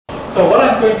So what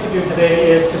I'm going to do today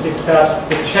is to discuss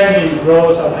the changing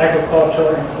roles of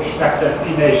agriculture and food sector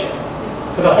in Asia.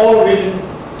 So the whole region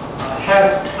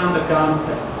has undergone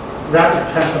a rapid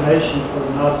transformation for the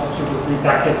last 2 to 3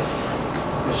 decades.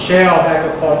 The share of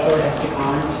agriculture has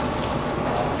declined,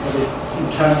 whether it's in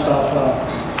terms of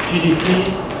GDP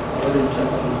or whether in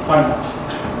terms of employment.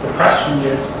 The question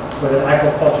is whether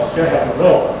agriculture still has a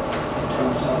role in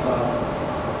terms of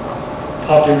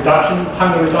poverty reduction,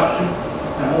 hunger reduction,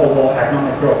 and overall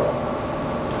economic growth.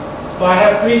 So I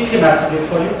have 3 key messages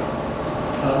for you.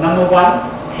 Number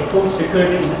 1, the food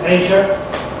security in Asia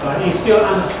is still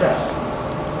under stress.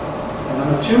 And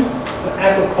number 2, the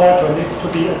agriculture needs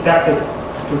to be adapted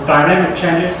to dynamic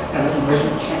changes and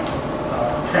emerging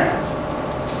trends.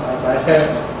 As I said,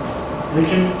 the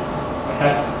region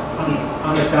has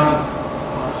undergone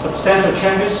substantial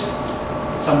changes.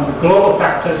 Some of the global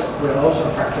factors will also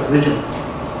affect the region.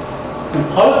 And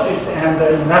policies and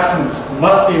investments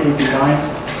must be redesigned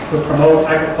to promote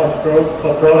agricultural growth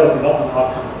for broader development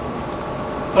outcomes.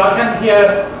 So I came here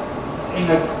in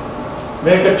a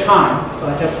very good time. So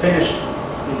I just finished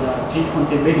the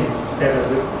G20 meetings together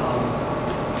with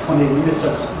 20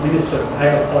 ministers of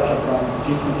agriculture from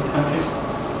G20 countries,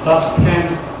 plus 10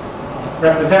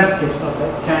 representatives of the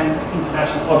 10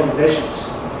 international organizations.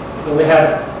 So we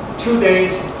had 2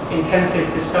 days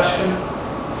intensive discussion,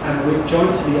 and we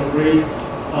jointly agreed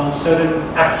on certain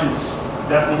actions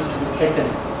that needs to be taken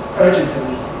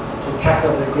urgently to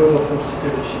tackle the global food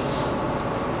security issues.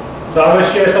 So I will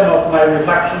share some of my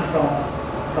reflection from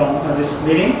this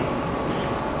meeting.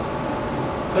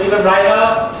 So even right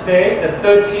now, today, the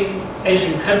 13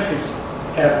 Asian countries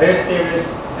have very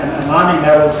serious and alarming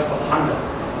levels of hunger.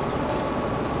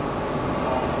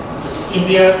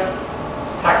 India,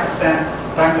 Pakistan,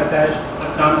 Bangladesh,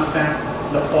 Afghanistan,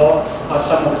 Nepal are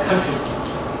some of the countries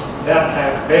that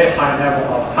have very high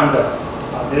level of hunger.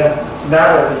 Their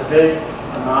level is very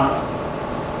alarming.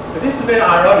 So this is very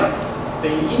ironic.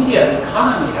 The Indian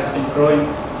economy has been growing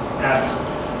at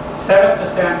 7%,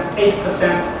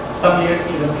 8%, some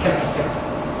years even 10%.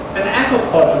 And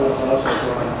agriculture was also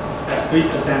growing at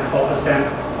 3%,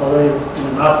 4%, although in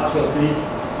the last 2 or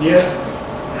 3 years,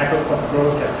 agriculture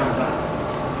growth has come down.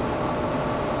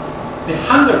 The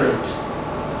hunger rate,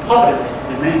 poverty rate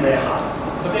remain very high.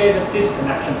 So there is a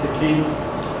disconnection between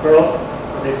growth,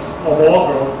 this overall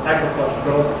growth, agriculture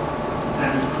growth, and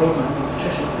improvement in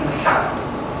nutrition and health.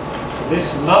 So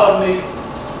this is not only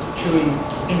true in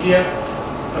India,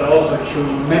 but also true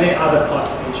in many other parts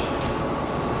of Asia.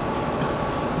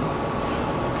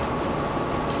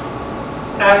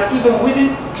 And even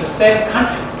within the same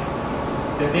country,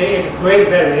 there is great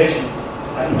variation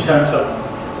in terms of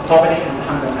poverty and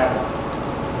hunger level.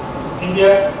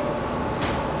 India,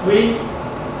 3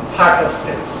 types of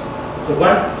states. So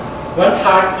one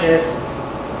type is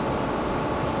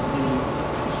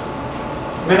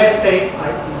many states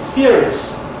are in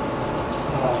serious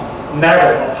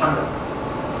level of hunger.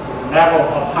 The level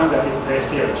of hunger is very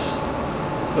serious.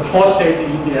 The 4 states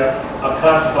in India are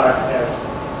classified as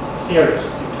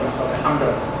serious in terms of the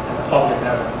hunger and the poverty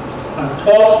level. And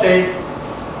 12 states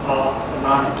are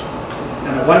alarming.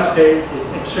 And 1 state is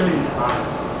extremely alarming.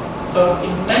 So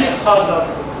in many parts of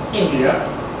India,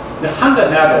 the hunger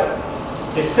level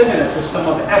is similar to some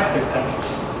of the African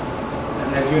countries.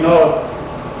 And as you know,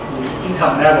 the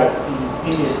income level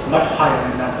in India is much higher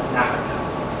than that in Africa.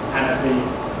 And the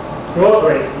growth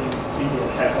rate in India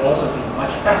has also been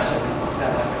much faster than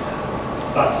Africa.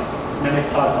 But many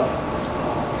parts of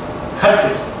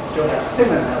countries still have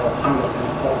similar level of hunger and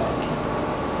poverty.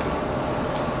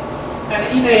 And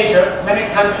in Asia, many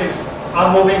countries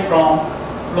are moving from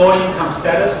low income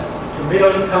status to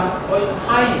middle income or even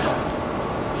high income.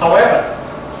 However,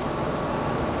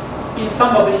 in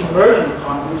some of the emerging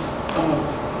economies, some of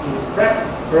the rapid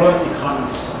growing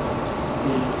economies,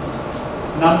 the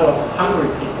number of hungry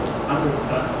people,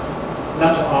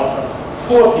 number of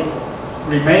poor people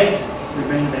remain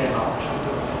very large.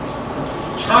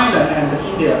 China and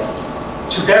India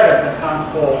together account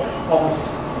for almost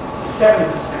 70%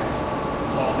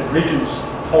 of the region's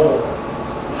total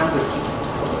hungry people.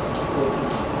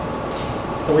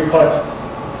 So we call it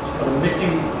the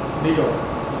missing middle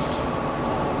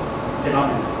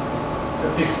phenomenon. So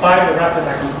despite the rapid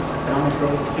economic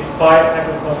growth, despite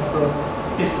agricultural growth,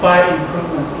 despite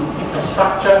improvement in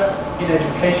infrastructure, in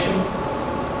education,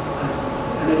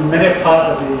 and in many parts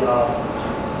of the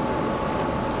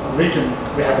region,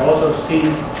 we have also seen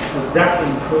a rapid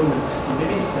improvement in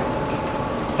living standard.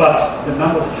 But the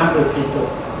number of hungry people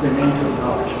remain too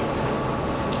large.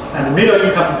 And middle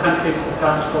income countries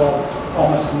account for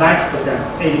almost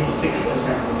 90%,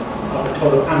 86% of the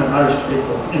total undernourished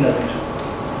people in the region.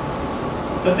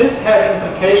 So this has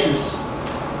implications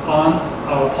on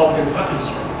our poverty reduction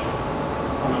strategy.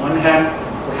 On the one hand,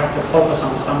 we have to focus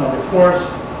on some of the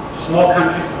poorest small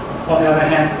countries. On the other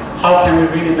hand, how can we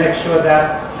really make sure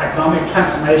that economic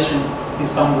transformation in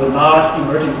some of the large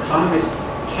emerging economies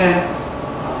can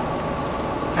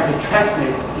be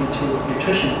translated into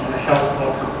nutrition and health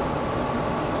outcome.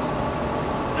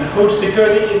 And food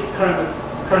security is currently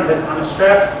under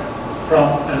stress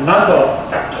from a number of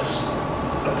factors.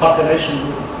 The population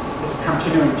is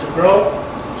continuing to grow.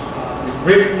 The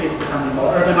region is becoming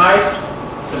more urbanized.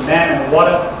 The land and the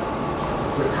water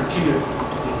will continue to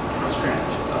be constrained,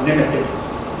 limited.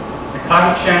 The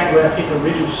climate change will hit the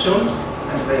region soon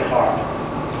and very hard.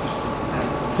 And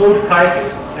food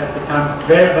prices have become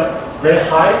very, very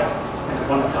high and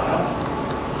volatile.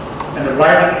 And the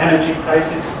rising energy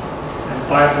prices and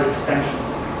biofuel expansion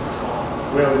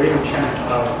will really change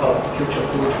our future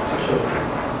food security.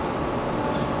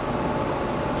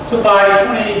 So by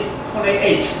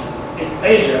 2028 in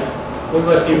Asia, we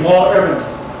will see more urban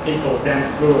people than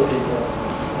rural people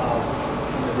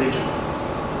in the region.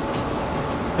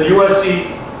 So you will see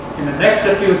in the next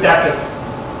few decades,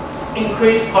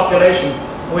 increased population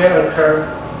will occur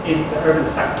in the urban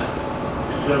sector.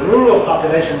 The rural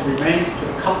population remains to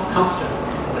be constant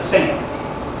or the same.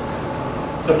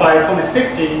 So by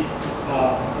 2050,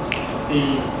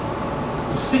 the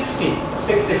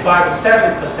 65 to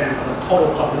 70% of the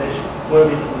total population will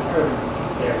be in the urban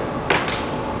area.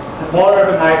 And more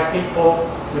urbanized people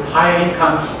with higher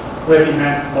incomes will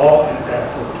demand more and better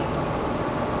food.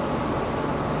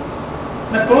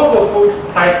 The global food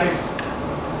prices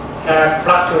have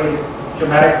fluctuated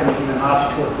dramatically in the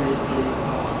last 2 or 3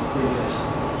 years.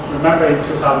 Remember in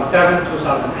 2007,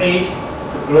 2008,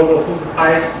 the global food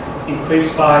price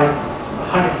increased by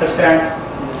 100%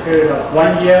 in the period of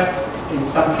 1 year, in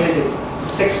some cases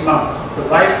 6 months. The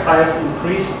rice price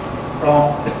increased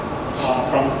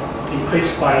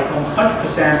increased by almost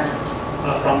 100%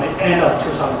 from the end of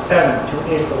 2007 to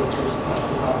April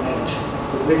 2008.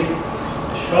 So within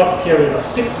a short period of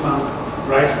 6 months,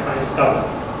 rice price doubled.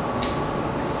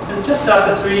 And just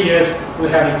after 3 years, we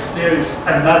have experienced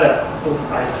another food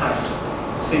price hikes.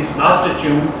 Since last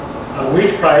June,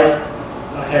 wheat price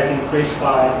has increased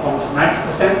by almost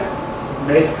 90%.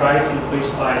 Maize price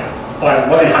increased by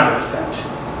more than 100%.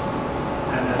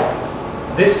 And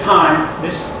this time,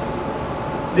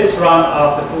 this round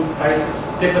of the food prices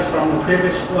differs from the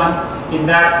previous one in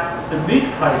that the meat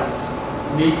prices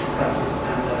and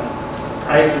the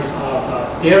prices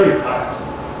of dairy products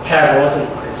have also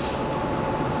increased.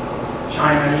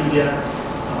 China, India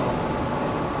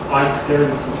are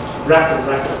experiencing rapid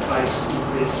price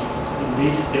increase in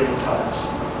meat and dairy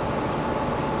products.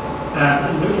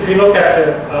 And if you look at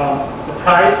the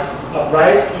price of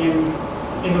rice in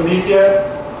Indonesia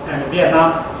and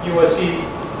Vietnam, you will see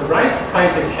the rice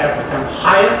prices have become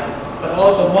higher, but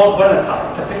also more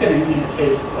volatile, particularly in the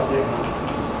case of Vietnam.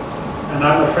 And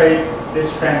I'm afraid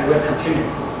this trend will continue.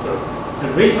 So the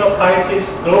regional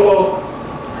prices, global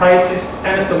prices,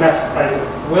 and the domestic prices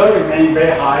will remain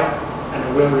very high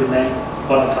and will remain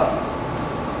volatile.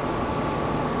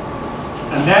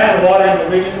 And land and water in the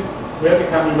region will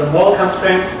become even more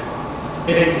constrained.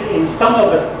 It is in some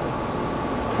of the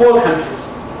poor countries,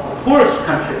 or poorest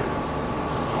countries,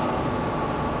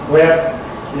 where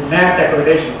the land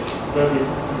degradation will be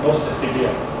most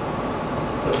severe.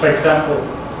 So for example,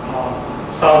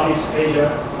 Southeast Asia,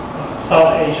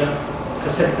 South Asia,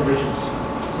 Pacific regions.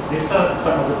 These are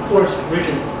some of the poorest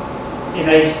regions in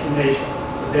Asia.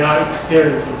 So they are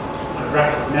experiencing a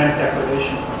rapid land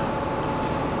degradation.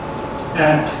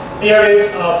 And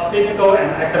areas of physical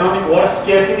and economic water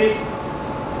scarcity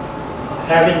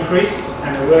have increased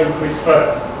and will increase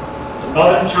further. So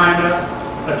northern China,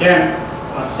 again,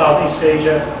 Southeast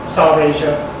Asia, South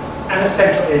Asia, and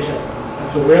Central Asia. And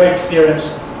so we'll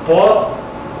experience both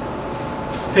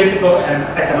physical and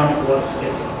economic water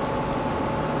scarcity.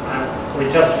 We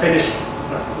just finished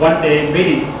a one-day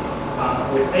meeting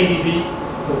with ADB.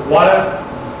 So water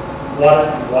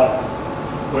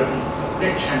will be a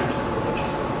big challenge for the region.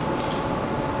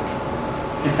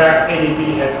 In fact,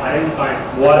 ADB has identified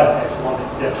water as one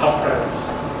of their top priorities.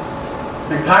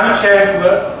 The climate change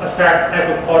will affect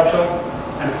agriculture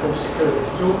and food security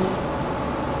through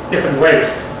different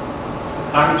ways.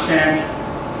 Climate change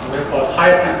will cause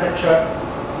higher temperature,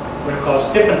 will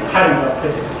cause different patterns of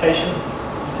precipitation.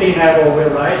 Sea level will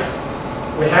rise.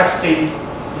 We have seen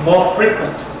more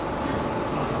frequent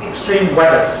extreme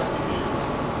weathers,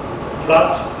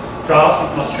 floods, droughts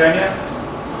in Australia,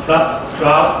 floods,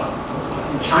 droughts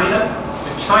in China.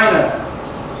 The China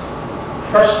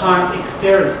first time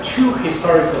experienced 2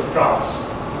 historical droughts.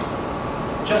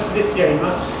 Just this year, in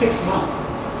last 6 months.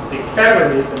 So in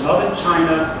February, the northern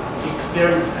China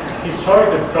experienced a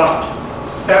historical drought.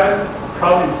 7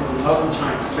 provinces in northern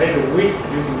China, major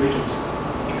wheat-producing regions,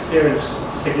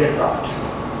 experienced severe drought.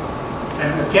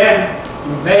 And again,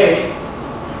 in May,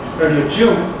 early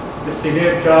June, the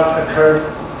severe drought occurred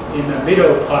in the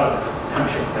middle part of the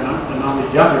country, along the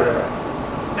Yangtze River.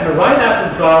 And right after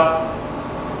the drought,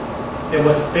 there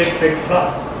was a big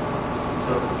flood.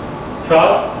 So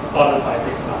drought followed by a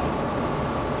big flood.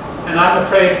 And I'm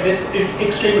afraid this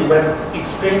extreme weather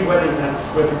events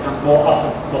will become more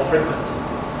often, more frequent,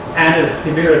 and the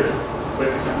severity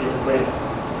will become even greater.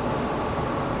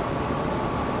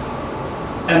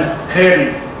 And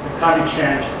clearly, the climate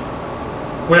change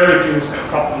will reduce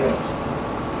crop yields.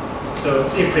 So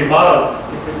IFPRI model,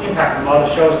 IFPRI impact model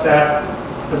shows that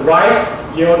the rice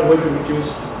yield will be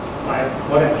reduced by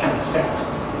more than 10%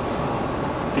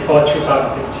 before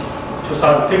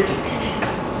 2050.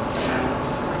 And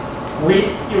wheat,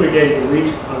 irrigated wheat,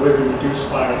 will be reduced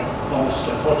by almost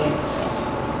 14%.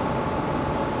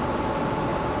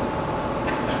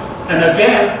 And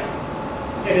again,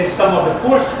 it is some of the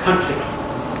poorest countries,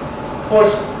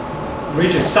 poorest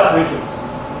regions, sub-regions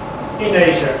in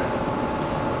Asia,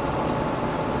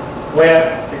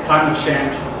 where the climate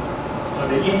change, or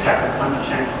the impact of climate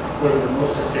change, will be the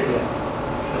most severe.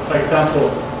 So for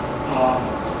example,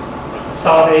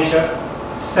 South Asia,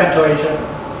 Central Asia,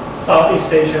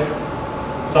 Southeast Asia,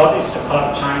 northeastern part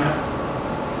of China.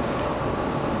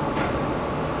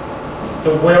 So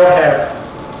we'll have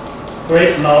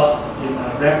great loss in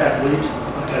rampant wheat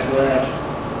as well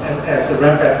as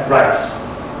rampant rice.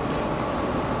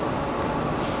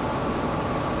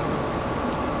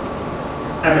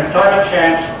 And the climate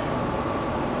change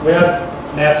will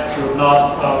lead to loss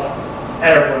of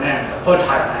arable land, fertile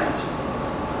land.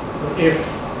 So if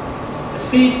the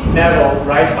sea level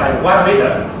rises by 1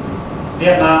 meter,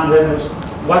 Vietnam will lose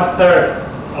 1/3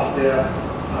 of their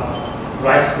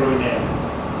rice growing area.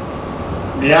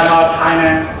 Myanmar,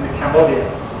 Thailand, and Cambodia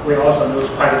will also lose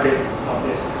quite a bit of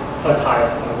this fertile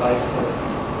rice area.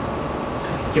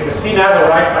 If the sea level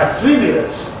rises by 3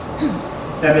 meters,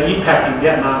 then the impact in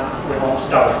Vietnam will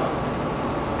almost double.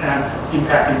 And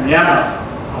impact in Myanmar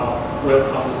will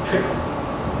probably triple.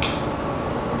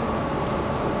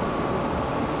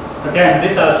 Again,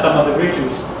 these are some of the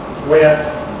regions where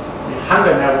the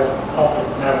hunger level, poverty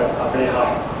level are very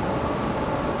high.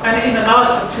 And in the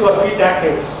last 2 or 3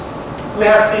 decades, we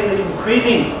have seen the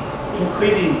increasing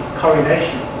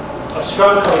correlation, a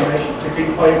strong correlation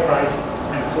between oil price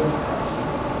and food price.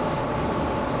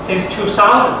 Since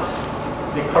 2000,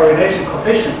 the correlation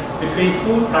coefficient between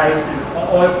food price and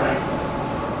oil price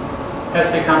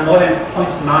has become more than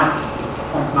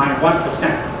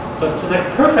 0.91%. So it's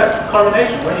like perfect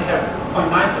correlation when you have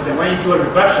 0.9%. When you do a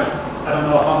regression, I don't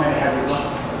know how many have you run,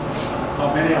 how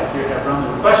many of you have run the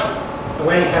regression. So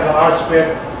when you have an R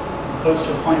squared close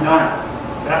to 0.9,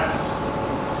 that's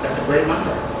a great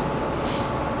number.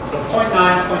 So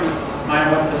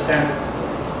 0.91%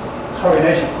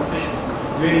 correlation coefficient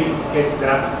really indicates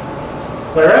that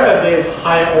wherever there is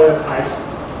high oil price,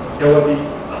 there will be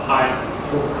a high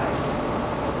food price.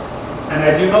 And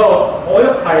as you know,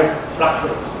 oil price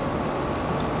fluctuates,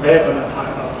 very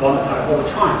volatile over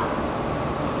time.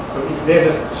 So if there's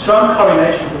a strong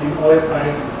correlation between oil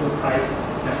price and food price,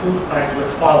 the food price will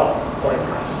follow oil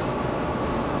price.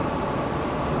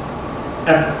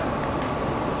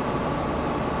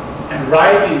 And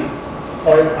rising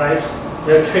oil price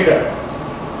will trigger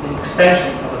the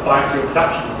expansion of the biofuel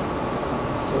production.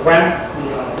 So when the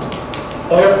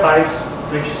oil price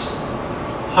reaches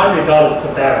 $100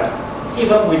 per barrel,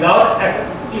 even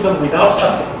without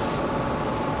subsidies,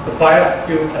 the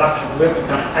biofuel production will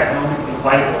become economically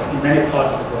viable in many parts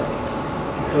of the world,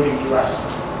 including the US,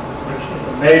 which is a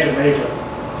major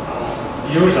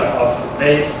user of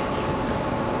maize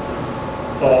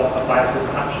for biofuel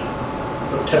production.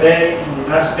 So today in the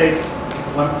United States,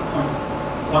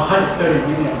 130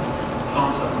 million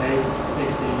tons of maize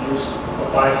is being used for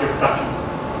biofuel production,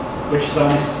 which is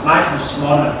only slightly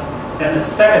smaller than the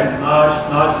second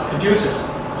largest producers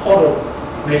total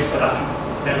maize production,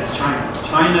 that is China.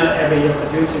 China every year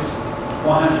produces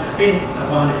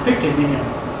 150 million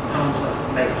tons of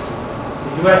maize. The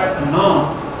US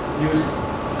alone uses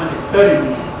 130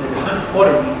 million, maybe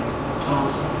 140 million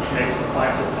tons of maize for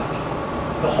biofuel production.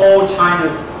 So the whole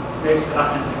China's maize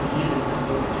production can be easily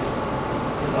converted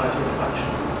to biofuel production.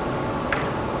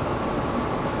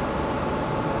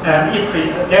 And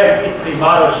IFPRI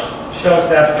model shows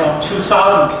that from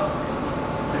 2000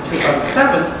 to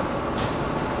 2007,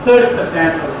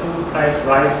 30% of the food price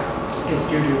rise is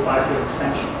due to biofuel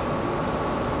expansion.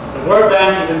 The World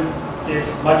Bank even gives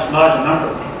much larger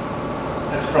number.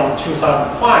 That's from 2005 to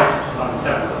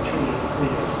 2007, or 2 years, 3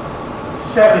 years.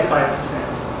 75%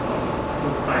 of the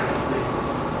food price increase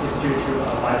is due to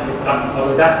biofuel production,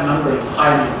 although that number is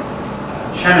highly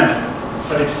challenging.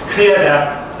 But it's clear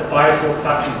that the biofuel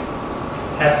production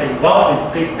has been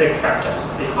involved in big factors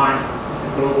behind the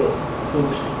global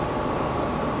food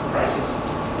prices.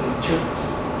 In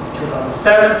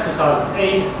 2007,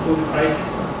 2008 food crisis,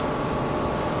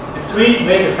 the three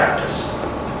major factors.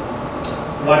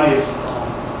 One is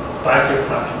biofuel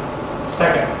production.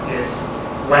 Second is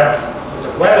weather. The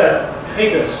weather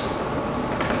triggers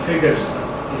the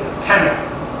panic.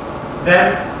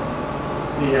 Then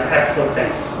the export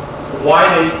bans. So why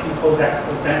they impose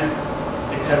export bans?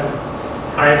 Because the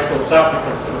price goes up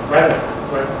because of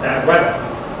bad weather.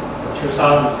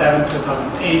 2007,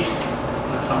 2008,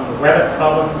 some of the weather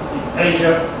problem in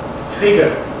Asia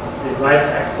triggered the rise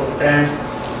of export bans.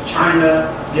 China,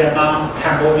 Vietnam,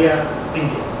 Cambodia,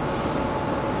 India.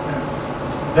 And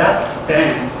that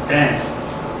bans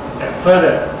that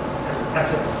further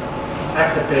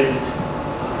exacerbated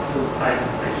food price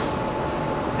increase.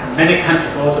 And many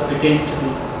countries also begin to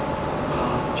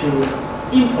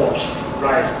import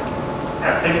rice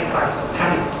at any price,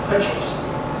 panic purchase.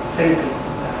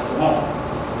 Philippines as one.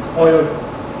 Oil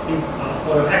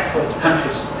export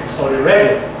countries, like Saudi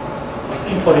Arabia, was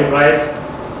importing rice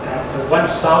at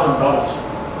 $1,000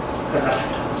 per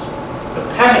metric ton. So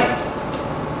panic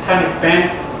bans,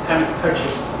 panic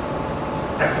purchase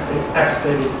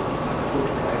exacerbated the food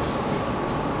price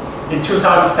in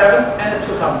 2007 and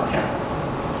 2010.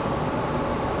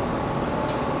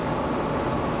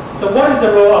 So what is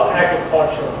the role of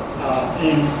agriculture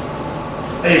in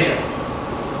Asia?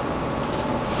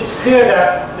 It's clear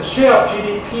that the share of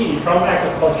GDP from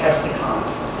agriculture has declined.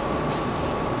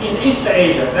 In East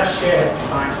Asia, that share has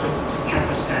declined to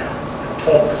 10% and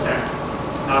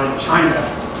 12%. Now in China,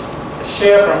 the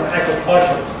share from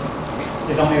agriculture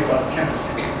is only about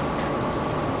 10%.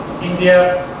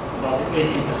 India, about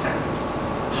 18%.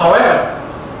 However,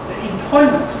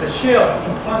 the share of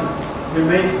employment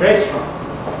remains very strong.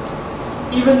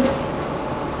 Even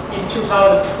in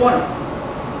 2020,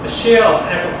 the share of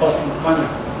agricultural employment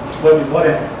will be more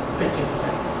than 50%.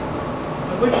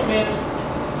 So which means,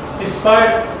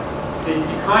 despite the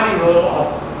declining role of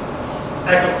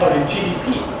agriculture in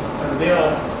GDP,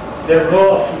 their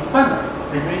role of employment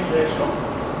remains very strong.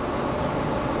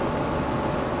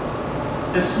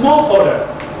 The smallholder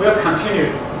will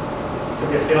continue to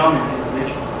be a phenomenon in the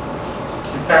region.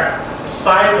 In fact, the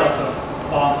size of the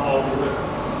farm will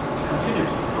continue to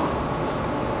decline.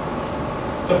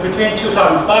 So between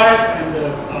 2005 and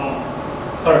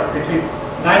between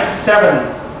 1970,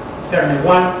 71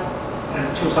 and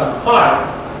 2005,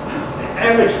 the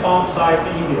average farm size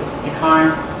in India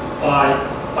declined by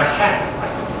half, by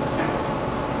 50%.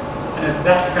 And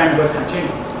that trend will continue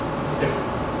because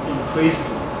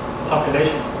increased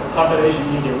population. So population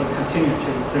in India will continue to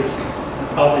increase. And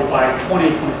probably by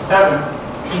 2027,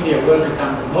 India will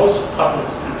become the most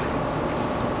populous country,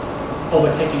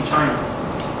 overtaking China.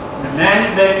 And the land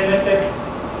is very limited.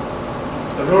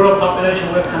 The rural population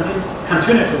will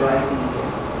continue to rise in India.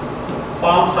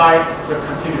 Farm size will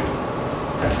continue to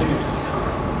decline.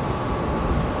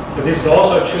 So this is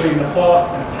also true in Nepal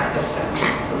and Pakistan.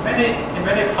 So in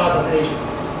many parts of Asia,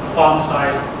 the farm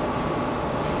size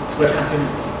will continue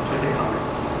to decline.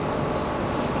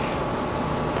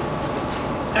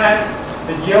 And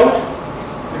the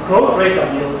growth rates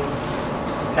of yield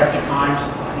have declined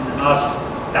in the last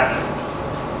decade.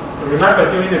 Remember,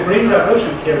 during the Green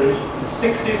Revolution period, in the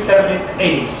 60s, 70s,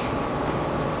 80s,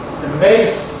 the major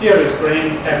cereals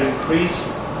grain had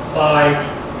increased by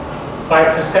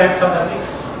 5%,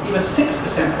 sometimes even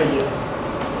 6% per year.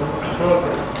 So growth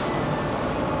rates.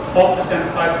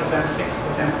 4%, 5%,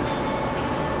 6%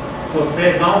 were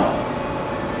very normal in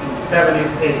the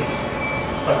 70s, 80s.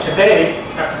 But today,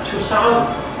 after 2000,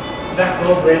 that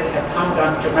growth rates have come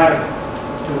down dramatically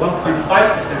to 1.5%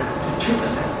 to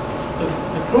 2%. So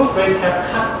the growth rates have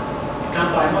come down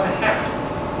by more than half,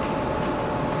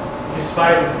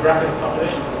 despite the rapid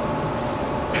population growth.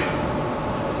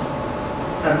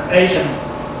 And Asia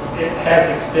has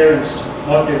experienced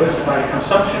more diversified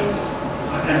consumption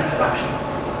and production.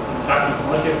 Production is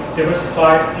more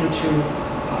diversified into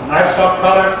livestock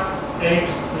products,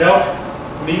 eggs, milk,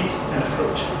 meat, and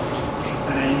fruit.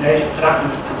 And in Asia,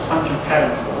 production and consumption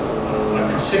patterns are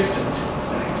consistent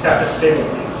except for stable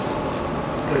rates.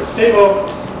 The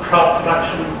stable crop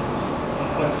production,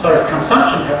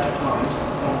 consumption have declined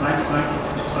from 1990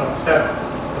 to 2007,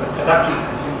 but the production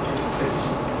continued to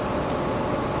increase.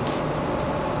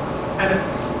 And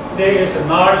there is a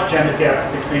large gender gap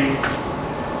between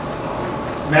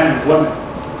men and women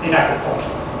in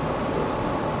agriculture.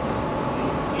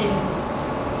 In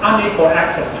unequal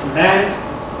access to land,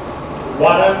 to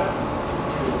water,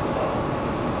 to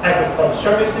agricultural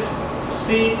services, to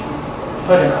seeds,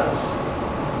 fertilizers,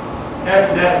 has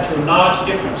led to a large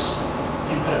difference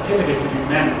in productivity between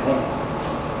men and women.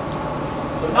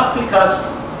 So not because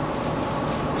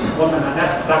women are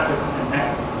less productive than men.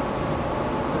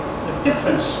 The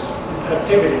difference in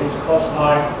productivity is caused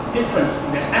by difference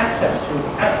in the access to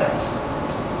assets,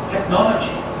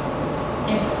 technology,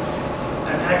 inputs,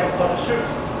 and agricultural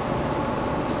services.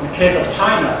 In the case of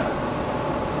China,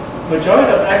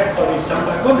 majority of agriculture is done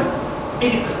by women.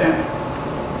 80%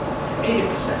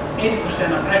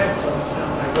 of agriculture is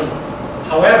done by women.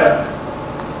 However,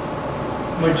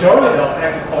 majority of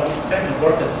agricultural sector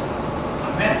workers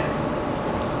are men.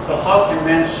 So how can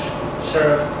men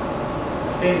serve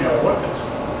female workers,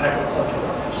 agricultural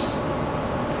workers?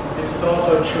 This is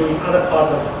also true in other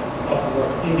parts of the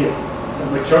world. India, the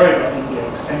majority of India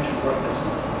extension workers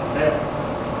are male.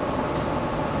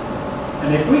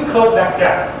 And if we close that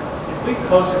gap,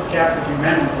 between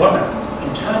men and women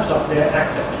in terms of their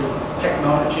access to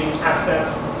technology,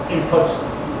 assets, inputs,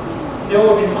 there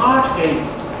will be large gains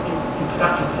in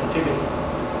production productivity,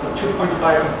 of 2.5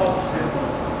 to 4%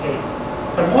 gain.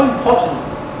 But more important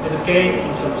is a gain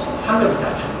in terms of hunger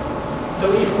reduction.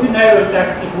 So if we narrow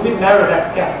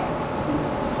that gap,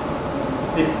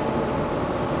 the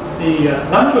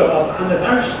number of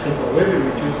undernourished people will be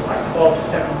reduced by 12 to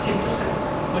 17%,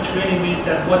 which really means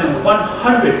that more than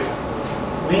 100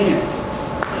 million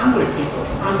hungry people,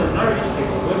 undernourished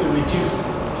people, will be reduced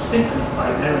simply by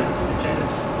narrowing the gender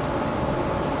gap.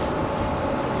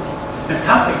 The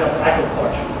conflict of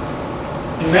agriculture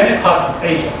in many parts of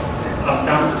Asia,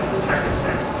 Afghanistan,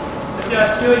 Pakistan, but they are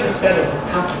still in the status of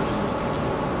conflicts.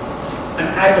 And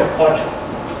agriculture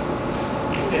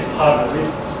is part of the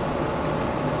reasons.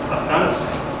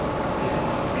 Afghanistan,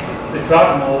 the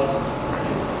drug laws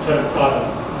in certain parts of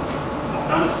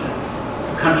Afghanistan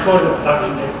to control the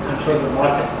production, they control the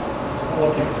market,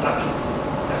 opium production,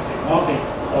 as the only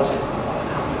causes of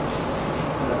conflicts.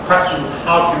 So the question is,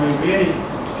 how can we really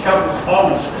help these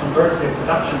farmers to convert their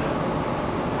production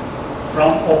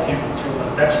from opium to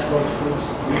vegetables, fruits,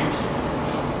 wheat,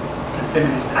 and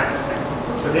similarly in Pakistan.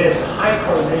 So there is a high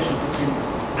correlation between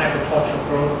agricultural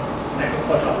growth,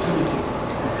 agricultural opportunities,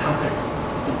 and conflicts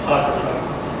in parts of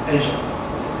Asia.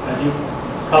 And you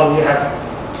probably have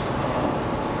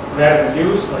read the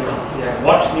news, or you have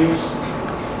watched news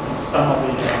in some of the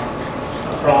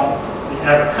from the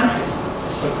Arab countries, the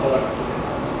so-called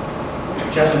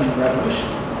Jasmine Revolution.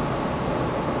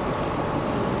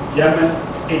 Yemen,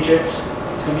 Egypt,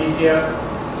 Tunisia,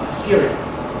 Syria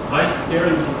are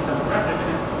experiencing some rapid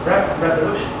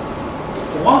revolution.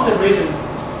 One of the reasons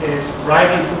is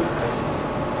rising food prices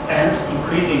and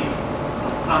increasing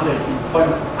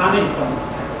unemployment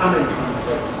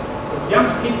rates. So young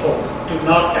people do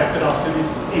not have good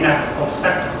opportunities in the agriculture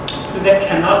sector, so they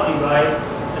cannot derive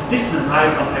a decent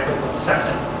life from the agriculture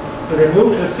sector. So they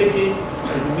move to the city,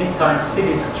 but in the meantime,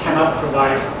 cities cannot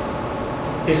provide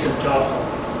decent jobs.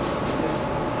 This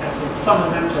has been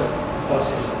fundamental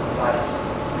causes of riots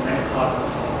in many parts of the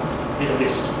Middle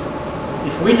East. So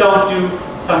if we don't do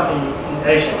something in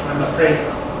Asia, I'm afraid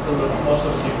we will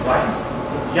also see riots.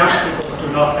 So young people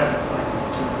do not have employment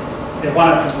opportunities. They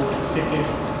wanted to move to cities.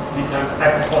 Meantime,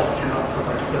 agriculture cannot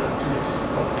provide good opportunities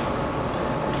for them.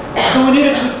 So we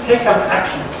needed to take some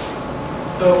actions.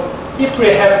 So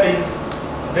IFPRI has been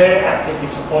very actively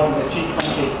supporting the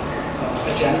G20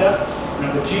 agenda. You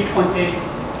know, the G20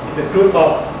 is a group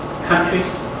of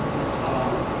countries,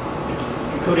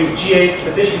 including G8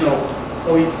 traditional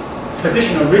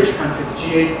rich countries,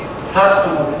 G8 plus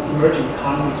some of the emerging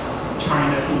economies,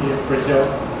 China, India, Brazil,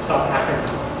 South Africa,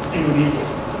 Indonesia.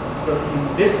 So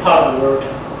in this part of the world,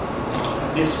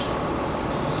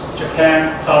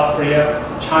 Japan, South Korea,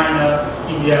 China,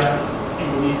 India,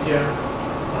 Indonesia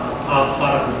are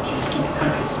part of the G20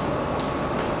 countries.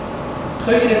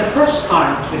 So it is the first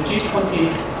time the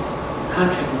G20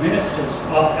 countries' ministers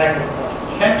of agriculture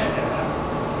came together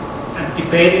and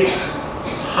debated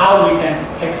how we can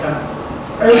take some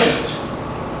urgent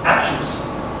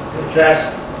actions to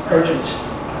address urgent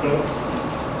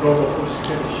global food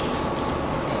security issues.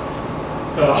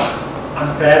 So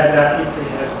I'm glad that IFPRI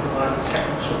has provided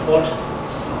technical support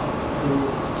through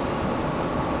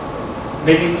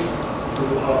meetings,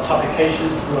 through our publication,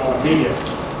 through our media.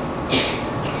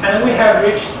 And we have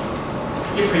reached,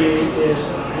 IFPRI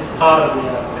is part of the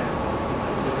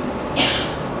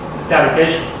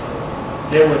delegation.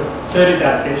 There were 30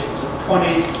 delegations, so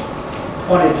 20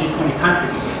 20 G20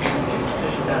 countries,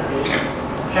 official delegation,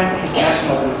 10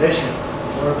 international organizations,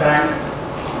 World Bank,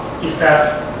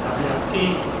 IFPRI,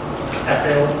 WFP,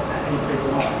 FAO, and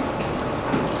IFPRI.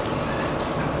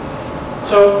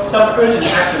 So some urgent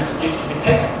actions need to be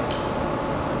taken.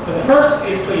 So the first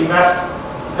is to invest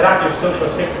in productive social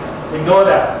safety. We know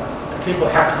that people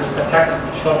have to be protected in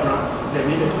the short run. They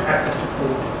need to access to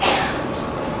food.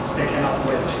 They cannot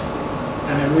wait.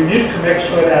 And then we need to make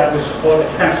sure that we support a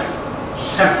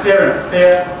transparent,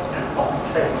 fair, and open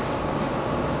trade.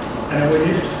 And then we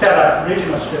need to set up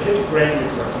regional strategic grain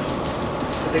reserves,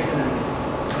 particularly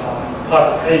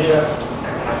parts of Asia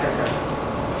and Africa,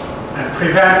 and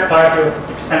prevent biofuel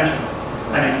expansion.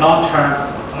 And in long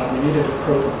term, we needed to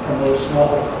promote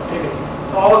smallholder productivity.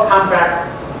 So I will come back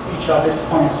to each of these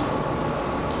points.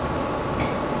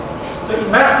 So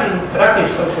investing in productive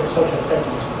social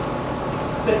safety.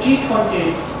 The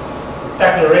G20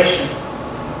 declaration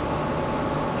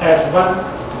has one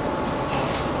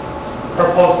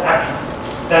proposed action,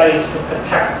 that is to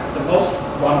protect the most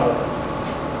vulnerable.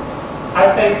 I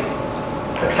think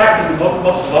protecting the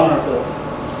most vulnerable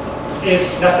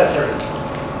is necessary,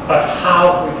 but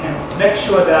how we can make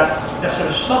sure that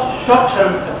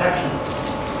short-term protection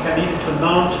can lead to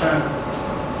long-term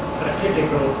productivity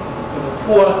growth, so the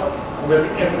poor will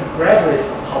be able to graduate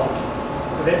from poverty,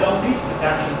 so they don't need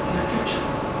protection in the future.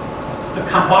 So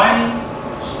combining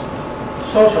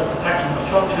social protection or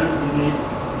short-term relief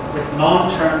with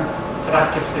long-term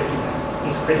productive safety net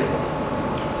is critical.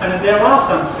 And there are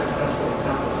some successful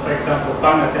examples. For example,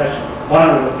 Bangladesh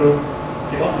Vulnerable Group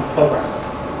Development Program.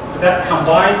 So that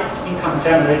combines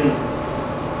income-generating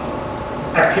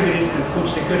activities and food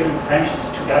security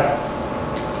interventions together.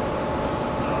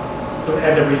 So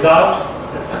as a result,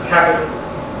 the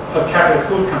per capita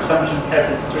food consumption has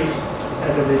increased.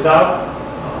 As a result,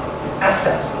 the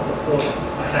assets of the poor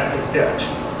have been built.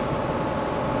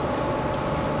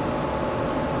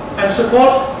 And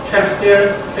support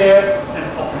transparent, fair,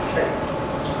 and open trade,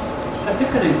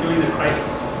 particularly during the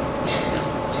crisis.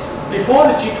 Before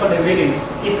the G20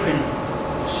 meetings, IFPRI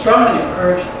strongly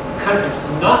urged countries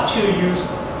not to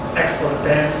use export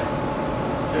bans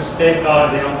to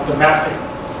safeguard their own domestic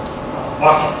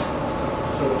market.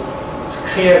 So it's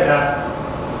clear that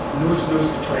it's a lose-lose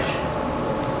situation.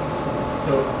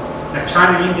 So like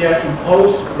China and India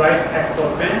imposed rice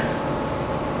export bans,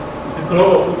 the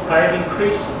global food price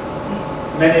increased,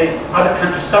 many other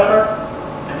countries suffer,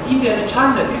 and India and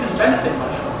China didn't benefit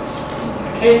much from it.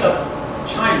 In the case of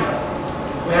China,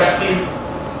 we have seen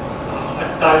a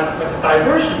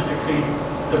diversion between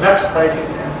domestic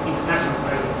prices and international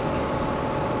prices.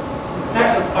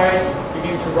 International price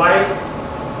began to rise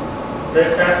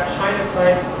very fast. China's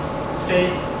price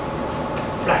stayed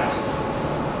flat.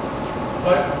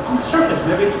 But on the surface,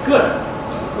 maybe it's good.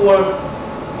 Poor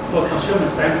consumers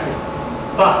benefit.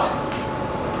 But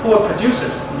poor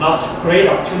producers lost great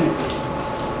opportunity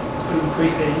to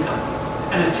increase their income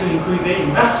and to increase their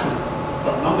investment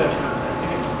for longer term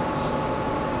activities.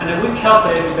 And then we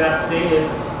calculated that there is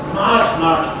large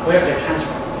welfare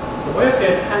transfer. The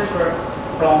welfare transfer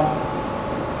from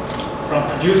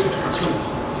producers to consumers.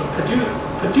 So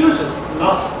producers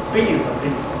lost billions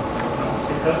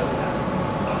because of that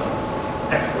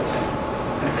export.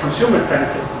 And consumers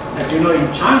benefit. As you know, in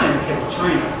China, in the case of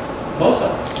China, most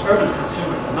of urban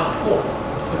consumers are not poor,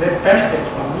 so they benefit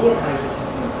from lower prices,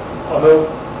 although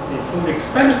the food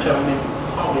expenditure only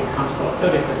probably accounts for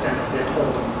 30% of their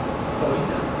total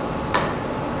income.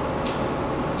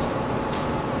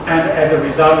 And as a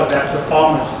result of that, the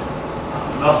farmers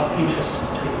lost interest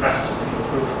to invest to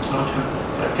improve long-term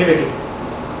productivity.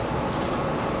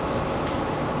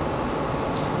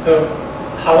 So,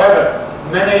 however,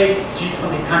 many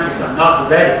G20 countries are not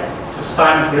ready to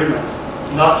sign agreement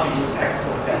not to use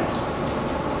export bans.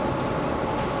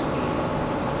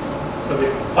 So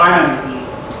finally,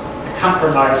 the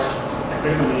compromise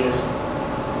agreement is,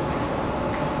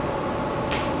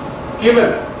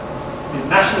 given the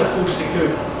national food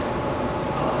security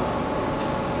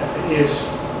is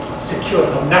secured,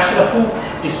 or national food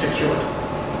is secured,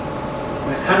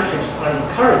 and the countries are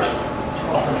encouraged to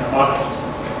open their market.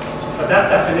 But that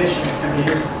definition can be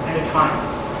used any time.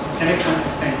 Any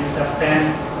countries can use that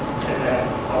ban.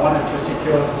 I wanted to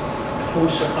secure the food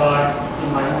supply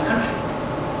in my own country.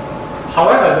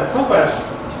 However, the progress,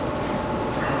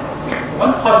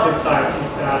 one positive side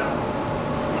is that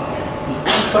the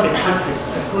G20 countries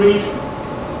agreed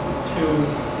to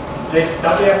let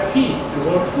WFP, the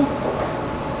World Food Program,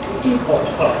 to import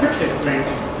or purchase grain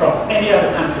from any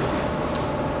other countries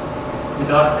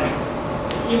without bans.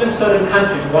 Even certain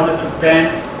countries wanted to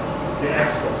ban the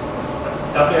exports.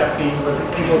 WFP will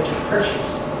be able to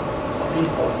purchase or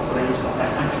import grains from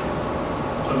that country.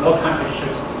 So no country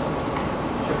should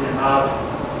be allowed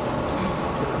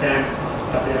to ban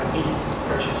WFP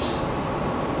purchase.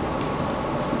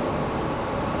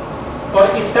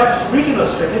 But establish regional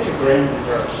strategic grain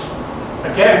reserves.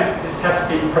 Again, this has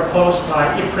been proposed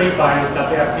by IFPRI, by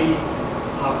WFP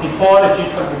before the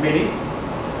G20 meeting.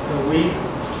 So we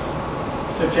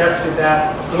suggested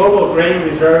that a global grain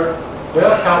reserve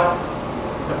will help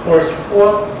the poorest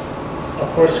poor, or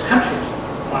poorest country,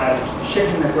 by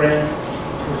shipping the grains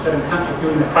to a certain country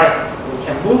during the crisis. We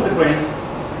can move the grains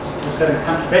to a certain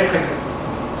country very quickly.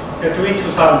 During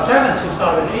 2007,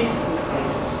 2008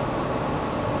 crisis,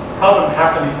 the problem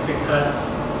happened is because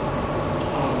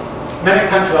many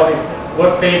countries always were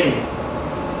facing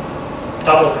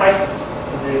double prices.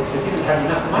 So they didn't have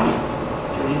enough money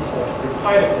to import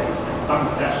required grains like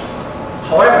Bangladesh.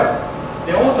 However,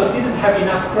 they also didn't have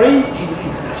enough grains in the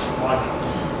international market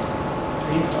to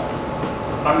import.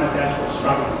 So Bangladesh was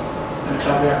struggling, and the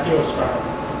WFP was struggling.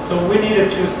 So we needed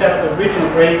to set up the regional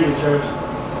grain reserves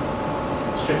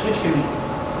strategically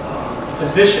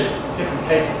positioned in different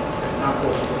places. For example,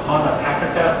 the Horn of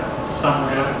Africa,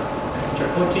 somewhere in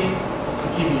Djibouti,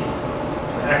 easy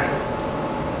to access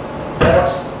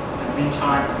ports. In the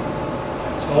meantime,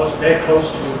 it's also very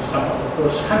close to some of the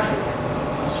poorest countries,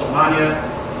 Somalia,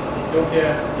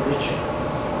 Ethiopia, Eritrea.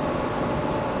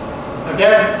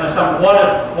 Again, some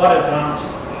watered down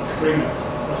agreement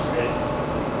was made.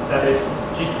 That is,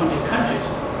 G20 countries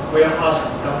will ask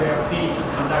WFP to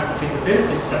conduct a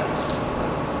feasibility study.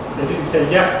 They didn't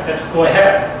say, yes, let's go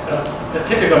ahead. So it's a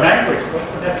typical language.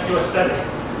 So that's your study.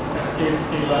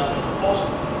 Give us a proposal.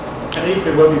 And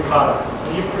IFPRI will be part of it. So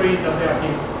IFPRI,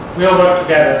 WFP will work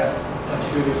together to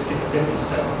do this feasibility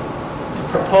study, to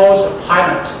propose a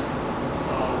pilot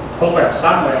program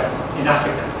somewhere in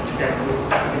Africa together with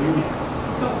the African Union.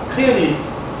 So clearly,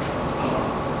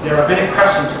 there are many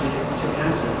questions to be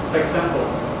answered. For example,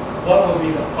 what will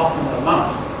be the optimal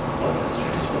amount of the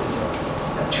strategic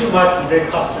reserve? Too much is very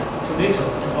costly, too little,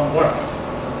 it won't work.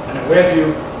 And where do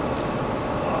you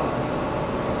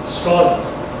store them?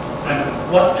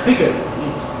 And what triggers the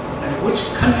needs? And which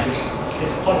country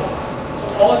is qualified? So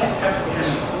all this have to be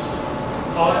analyzed.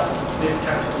 All this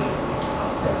have to be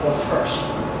proposed first.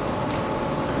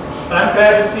 But I'm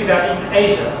glad to see that in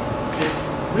Asia,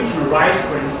 this regional rice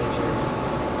grain reserve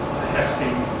has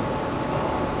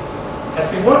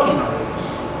been working already.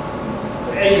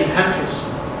 The Asian countries,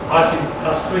 ASEAN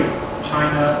 +3,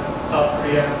 China, South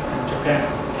Korea, and Japan,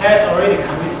 has already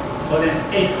committed more than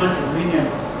 800 million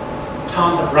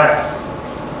tons of rice.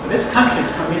 But this country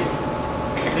is committed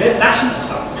their national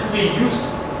stocks to be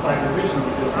used by the regional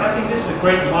reserve. I think this is a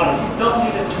great model. You don't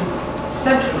need to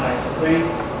centralize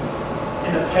grains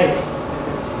in a place. It's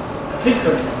a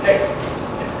physical in a place.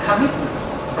 It's a commitment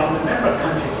from the member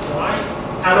countries. So I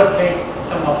allocate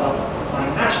some of my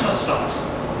national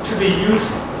stocks to be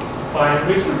used by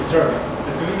regional reserve. So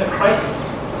during the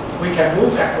crisis, we can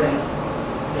move that grains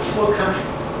to the poor country.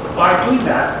 By doing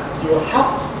that, you will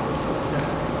help the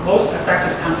most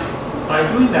affected country. By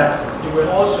doing that, you will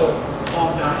also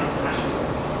calm down international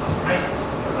prices,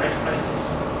 the rice prices.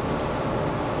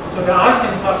 So the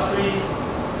ASEAN +3,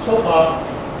 so far,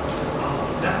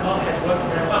 that model has worked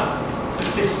very well.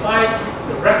 So despite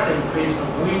the rapid increase of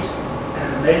wheat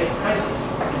and maize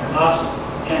prices in the last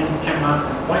 10 months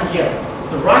and 1 year,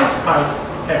 the rice price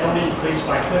has only increased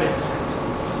by 20%.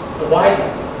 So why is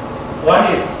that? One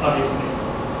is obviously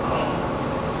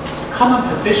a common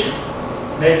position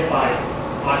made by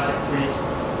ASEAN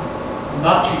 3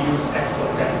 not to use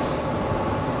export bans.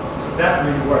 So that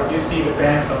really worked. You see the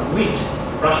bans on wheat.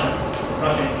 Russia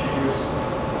introduced,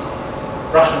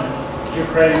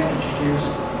 Ukraine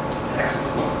introduced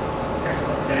export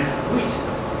bans on wheat.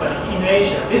 But in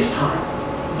Asia, this time,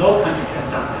 no country has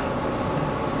done that.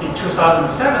 In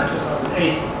 2007,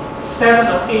 2008, 7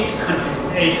 or 8 countries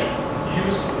in Asia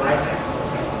used rice export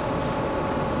ban.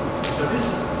 So this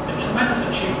is a tremendous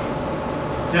achievement.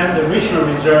 Then the regional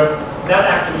reserve, that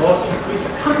actually also increased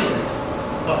the confidence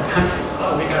of the countries.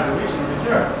 Oh, we have a regional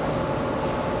reserve.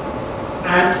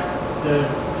 And the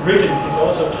region is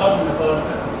also talking about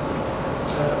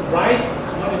rice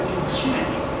commodity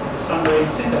exchange somewhere in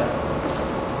Singapore.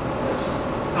 That's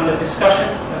under discussion,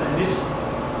 and this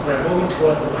we're moving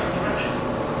towards the right direction.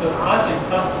 So ASEAN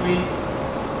 +3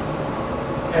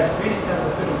 has really set a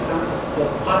good example for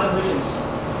other regions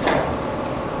to follow.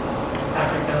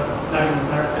 Africa, Latin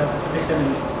America,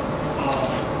 particularly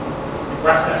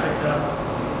West Africa,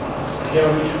 Sahel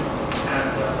region, and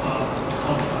the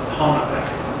Horn of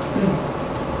Africa.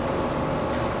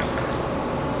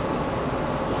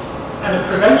 And the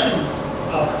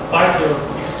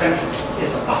century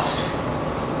is a bust.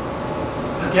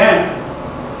 Again,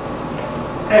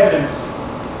 evidence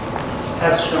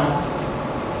has shown,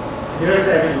 there is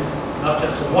evidence, not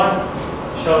just one,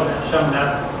 shown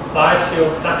that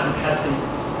biofuel production has been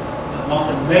one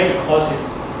of the major causes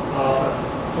of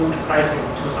food crisis in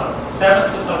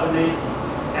 2007, 2008,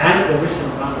 and the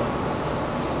recent round of crisis.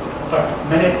 But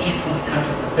many G20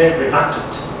 countries are very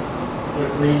reluctant to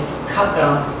agree to cut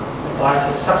down the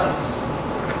biofuel subsidies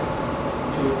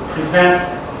to prevent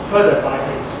further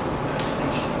biofuel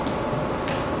extinction.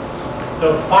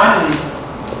 So finally,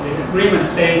 the agreement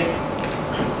says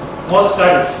more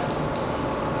studies,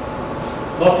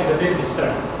 more feasibility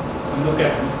study to look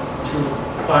at, to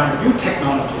find new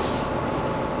technologies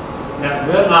that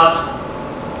will not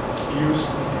use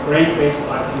grain-based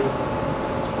biofuel.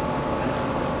 And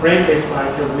grain-based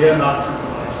biofuel will not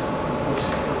compromise food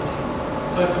security.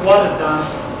 So it's a watered-down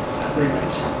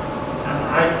agreement. And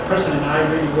I personally, I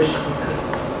really wish we could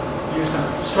use some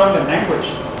stronger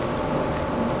language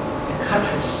in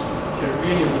countries to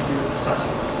really reduce the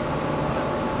subsidies.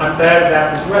 I'm glad that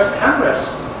the US Congress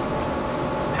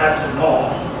passed a law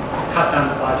to cut down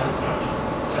the biofuel production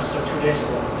just 2 days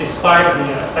ago, despite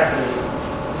the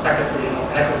Secretary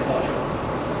of Agriculture,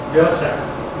 Vilsack,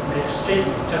 made a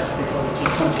statement just before the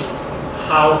G20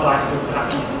 how biofuel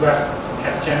production in the US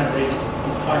has generated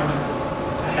employment,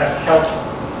 has helped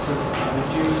to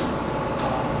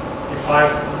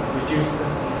reduce the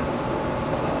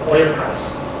oil price.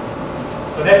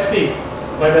 So let's see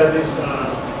whether this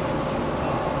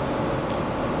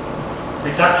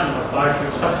reduction of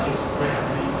biofuel subsidies will have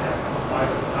an impact on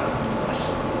biofuel production in the US.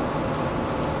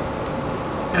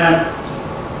 And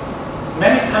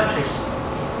many countries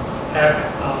have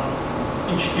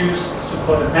introduced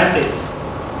so-called mandates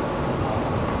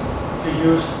to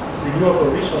use renewable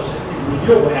resources,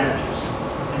 renewable energies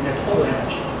in their total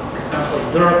energy. For example, in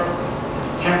Europe,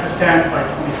 10% by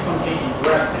 2020. In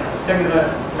the US, they have similar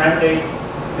mandates,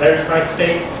 varies by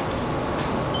states.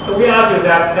 So we argue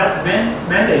that that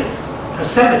mandate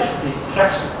percentage should be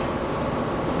flexible.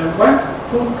 And when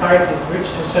food prices reach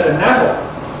to a certain level,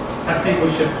 I think we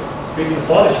should really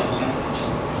abolish the mandate.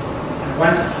 And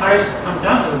once the price comes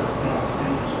down to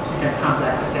and we can come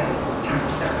back again, 10%,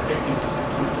 15%,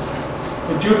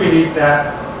 20%. We do believe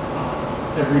that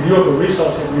the renewable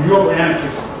resources, renewable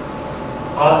energies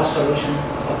are the solution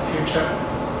of the future,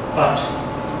 but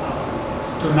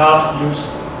do not use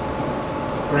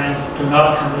grains, do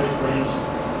not convert grains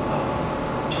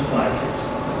to biofuels.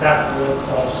 So that will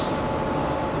cause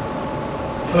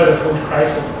further food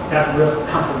crisis, that will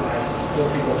compromise poor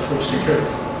people's food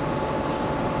security.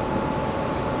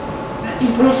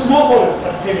 Improve smallholders'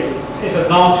 productivity is a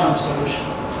long-term solution.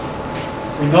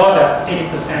 We know that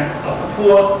 80% of the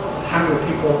poor, hungry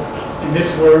people in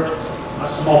this world are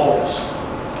smallholders.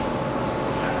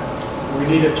 We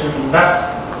needed to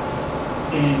invest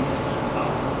in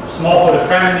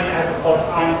smallholder-friendly agriculture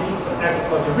R&D, but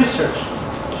agriculture research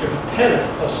should be tailored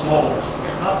for smallholders,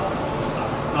 not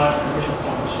commercial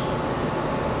farmers.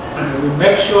 And we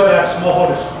make sure that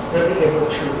smallholders will be able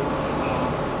to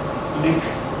link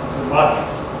to the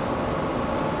markets.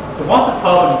 So one of the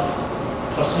problems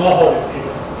for smallholders is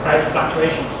price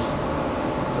fluctuations.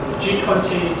 So the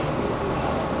G20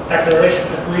 declaration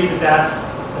agreed that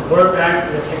the World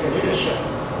Bank will take a leadership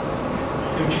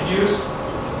to introduce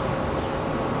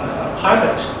a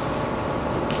pilot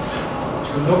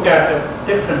to look at the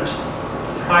different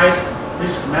price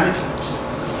risk management,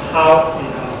 how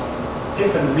the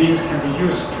different means can be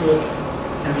used to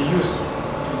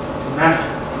manage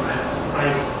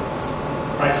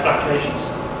price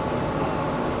fluctuations.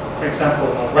 For example,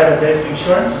 weather-based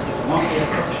insurance is one of the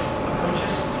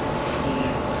approaches.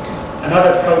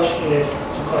 Another approach is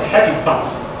so-called hedging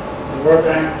funds. The World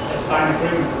Bank has signed an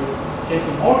agreement with JP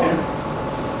Morgan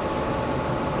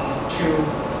to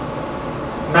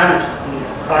manage the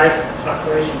price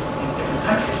fluctuations in different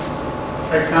countries.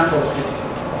 For example, if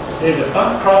there's a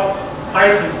bump crop,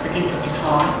 prices begin to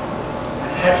decline,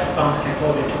 and hedge funds can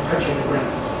go there to purchase the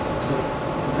grains. So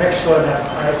to make sure that the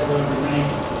price will remain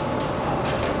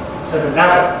certain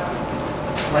level.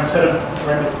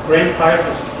 When the grain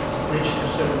prices reach to a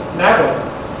certain level,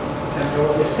 then there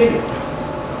will be a signal.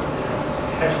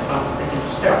 Hedge funds begin to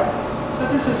sell.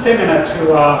 So this is similar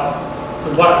to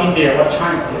what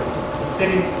China did. The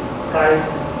ceiling price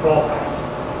and the floor price.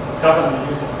 So the government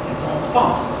uses its own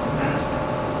funds to manage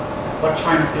that. What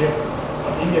China did,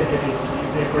 what India did is to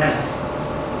use their grants.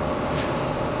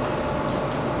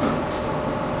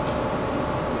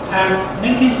 And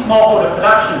linking smallholder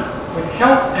production with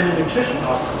health and nutrition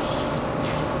outcomes.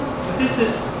 So this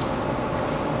is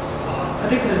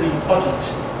particularly important.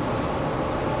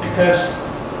 because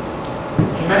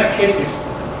in many cases,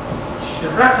 the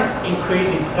rapid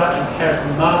increase in production has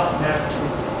not led to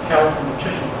health and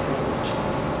nutrition improvement.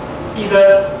 Either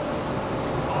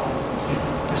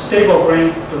the stable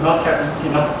grains do not have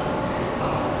enough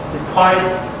required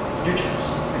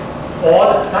nutrients, or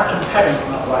the production pattern is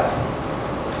not right.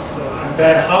 So I'm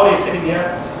glad Howard is sitting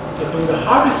here. So through the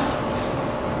Harvest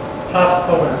Plus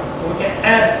program, so we can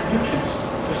add nutrients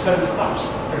to certain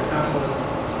crops. For example,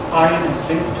 iron and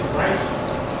zinc to rice,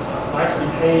 vitamin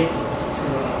A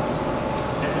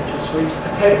to sweet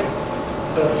potato.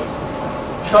 So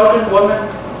children, women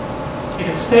eat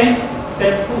the same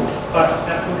food, but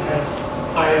that food has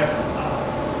higher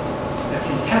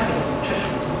intensity of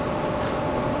nutrition.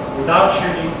 Without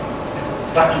changing the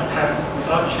production pattern,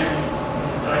 without changing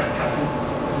the diet pattern,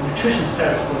 the nutrition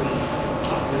status will be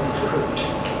improved.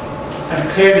 And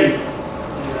clearly,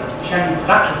 the changing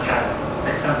production pattern,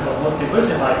 for example, a more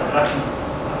diversified production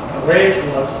away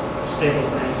towards stable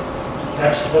grains,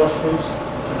 vegetables, fruits,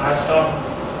 to livestock,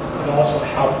 could also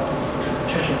help the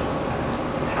nutrition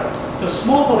health. So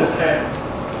smallholders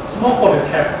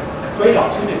have a great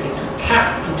opportunity to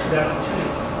tap into that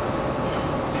opportunity.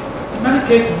 In many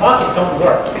cases, market don't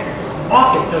work because the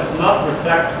market does not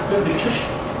reflect good nutrition.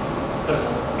 Because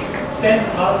same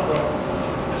output,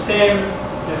 the same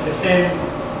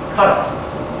products,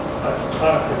 but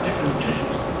products with different nutrition,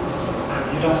 and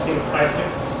you don't see the price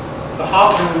difference. So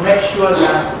how can we make sure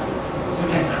that we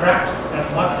can correct that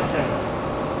market effect?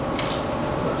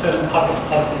 So certain public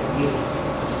policy is needed.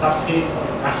 So subsidies or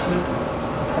investment to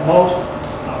promote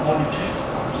more nutritious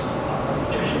crops, more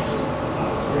nutritious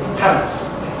patterns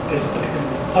is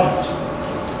particularly important.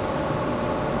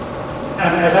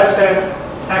 And as I said,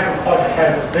 agriculture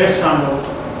has a very strong role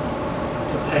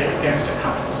to play against the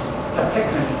conflicts,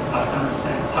 particularly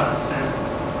Afghanistan, Pakistan,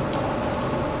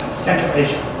 and Central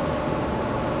Asia.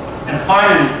 And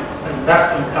finally,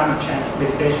 invest in climate change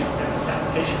mitigation and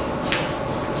adaptation.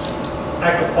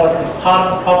 Agriculture is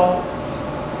part of the problem,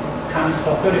 accounting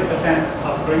for 30%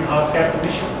 of greenhouse gas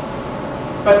emission,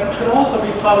 but it could also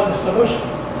be part of the solution.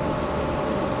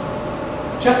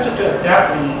 Just to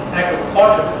adapt the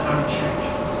agriculture to climate change,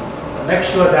 make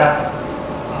sure that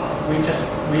we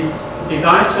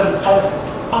design certain policies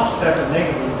to offset the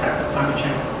negative impact of climate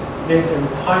change. There's a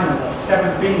requirement of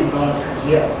 $7 billion a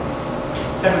year.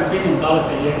 $7 billion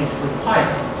a year is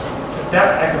required to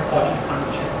adapt agriculture to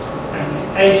climate change. And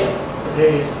in Asia,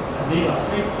 there is a need of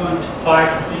 3.5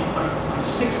 to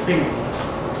 3.6 billion.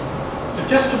 So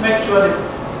just to make sure that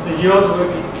the yields will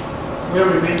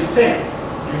remain the same,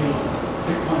 you need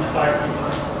 3.5,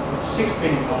 3.6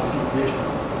 billion in the region.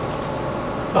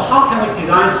 So how can we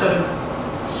design certain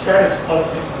strategies,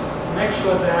 policies to make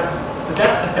sure that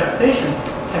that adaptation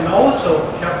can also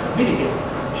help to mitigate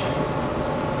climate change?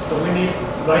 So we need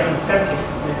right incentive,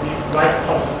 we need right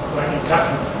policy, right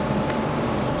investment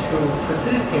to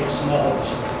facilitate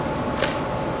smallholders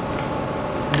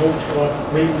to move towards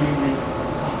win-win-win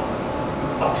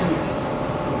opportunities.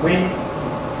 Win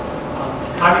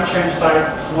climate change side,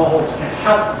 smallholders can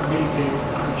help to mitigate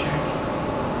climate change,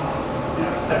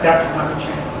 adapt to climate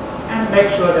change, and make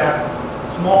sure that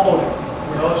smallholder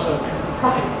will also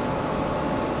profit.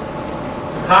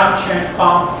 The climate change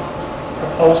funds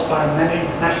proposed by many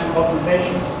international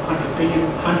organizations, $100 billion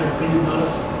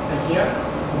a year,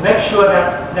 to make sure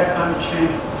that the climate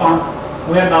change funds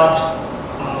will not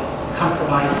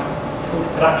compromise food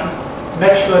production,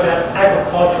 make sure that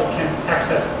agriculture can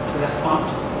access to that fund,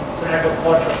 so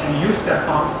agriculture can use that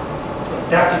fund to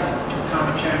adapt it to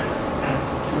climate change and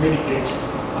to mitigate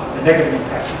the negative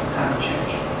impact of climate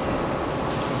change.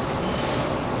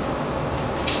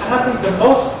 And I think the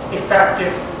most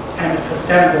effective and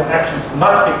sustainable actions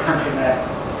must be country-led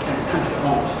and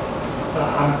country-owned. So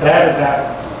I'm glad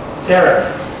that SEARCA,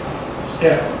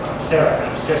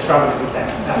 I'm still struggling with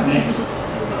that name.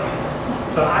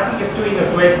 So I think it's doing a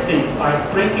great thing by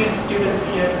bringing students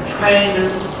here to train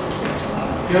them,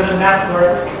 build a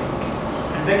network,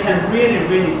 and they can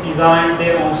really design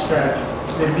their own strategy.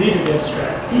 They lead their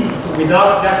strategy. So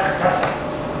without that capacity,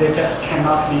 they just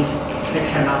cannot lead, they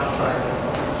cannot drive their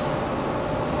programs.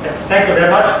 Okay, thank you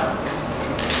very much.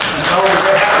 And now we're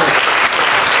very happy.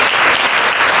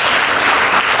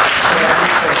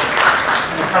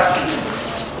 Any questions?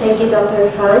 Thank you, Dr.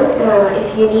 Fan.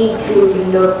 If you need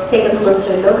to take a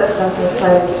closer look at Dr.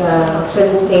 Fan's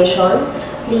presentation,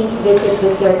 please visit the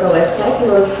SEARCA website.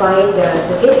 You will find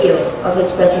the video of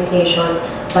his presentation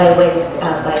by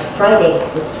Friday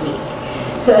this week.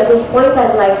 So at this point,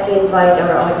 I'd like to invite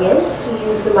our audience to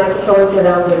use the microphones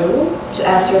around the room to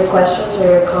ask your questions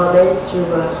or your comments to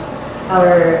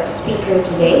our speaker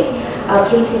today.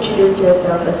 Please introduce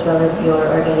yourself as well as your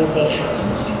organization.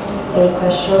 Any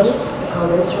questions,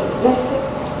 comments? Yes, sir.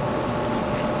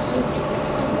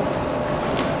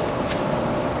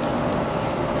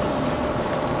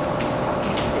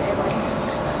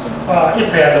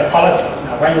 IFPRI has a policy.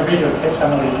 When you videotape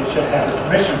somebody, you should have the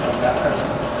permission from that person.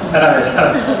 Anyways,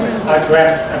 I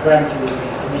grant you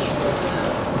this permission.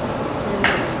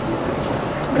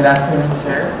 Good afternoon,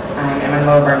 sir. I'm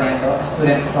Emmanuel Barnendo, a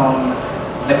student from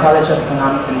the College of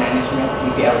Economics and Management,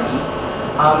 IFPRI.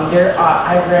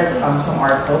 I've read some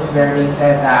articles where they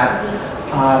said that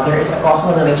there is a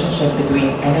causal relationship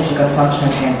between energy consumption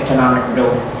and economic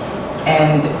growth.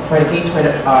 And for the case for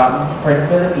the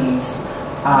Philippines,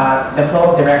 the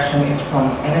flow of direction is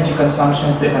from energy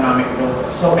consumption to economic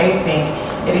growth. So I think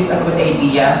it is a good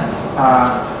idea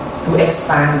to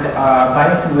expand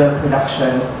biofuel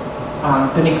production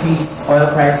to decrease oil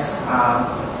price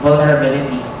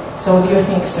vulnerability. So do you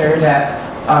think, sir, that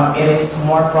it is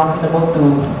more profitable to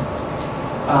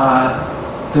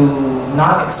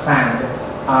not expand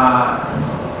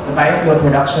the biofuel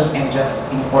production and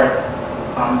just import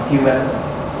fuel?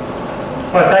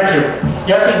 Well, thank you.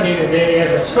 Yes, indeed, there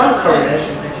is a strong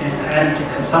correlation between energy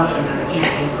consumption and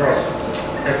GDP growth.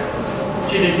 Because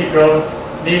GDP growth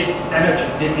needs energy,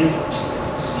 needs input.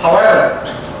 However,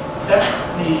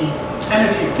 the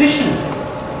energy efficiency,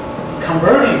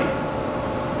 converting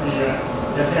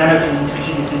the energy into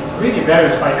GDP really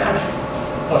varies by country.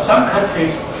 For some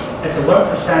countries, it's a 1%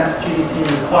 GDP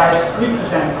requires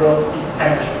 3% growth in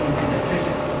energy, in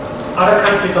electricity. Other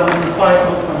countries only requires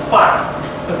 1.5.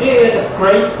 So there is a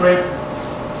great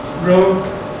room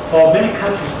for many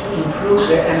countries to improve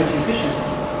their energy efficiency,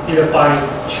 either by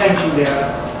changing their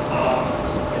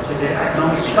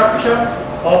economic structure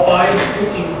or by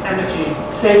introducing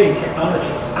energy-saving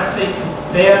technologies. I think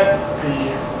there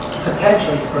the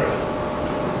potential is great.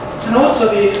 And also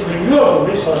the renewable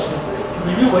resources,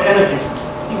 renewable energies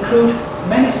include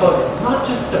many sources, not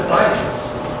just the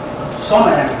biofuels,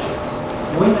 solar energy,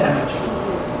 wind energy.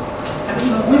 And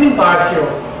even within biofuel,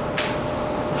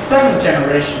 the second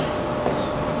generation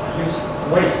use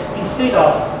waste instead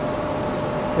of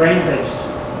grain-based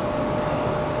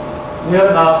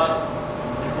will not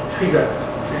trigger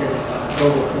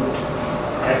global food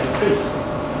price increase.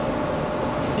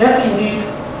 Yes, indeed,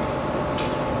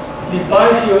 the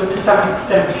biofuel to some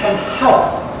extent can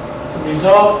help to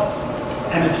resolve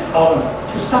energy problem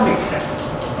to some extent,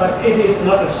 but it is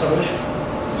not a solution.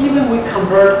 Even we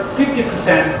convert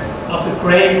 50% of the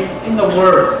grains in the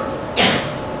world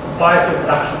biofuel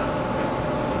production,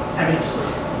 and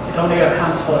it only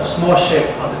accounts for a small share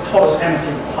of the total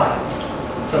energy required.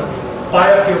 So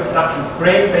biofuel production,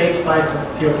 grain-based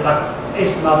biofuel production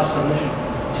is not a solution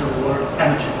to world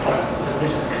energy problem. So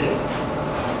this is clear.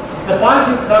 The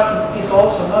biofuel production is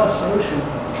also not a solution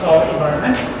to our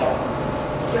environmental problem.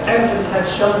 So evidence has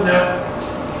shown that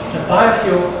the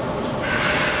biofuel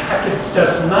actually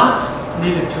does not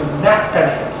lead to net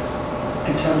benefit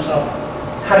in terms of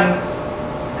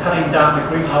cutting down the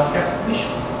greenhouse gas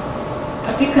emission,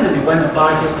 particularly when the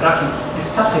biofuel production is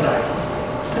subsidized,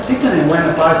 particularly when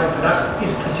the biofuel production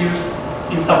is produced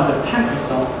in some of the temperate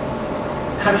zone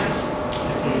countries,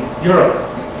 let's say Europe,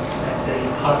 let's say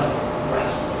parts of the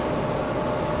West.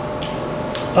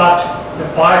 But the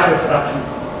biofuel production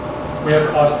will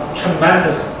cause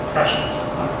tremendous pressure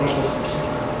on global food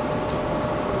security.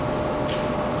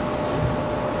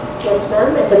 Yes,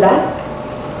 ma'am, at the back.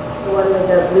 The one with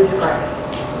the blue scarf.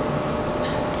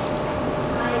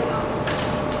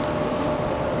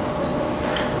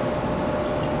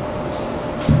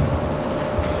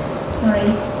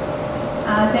 Sorry.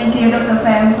 Thank you, Dr.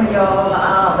 Fan, for your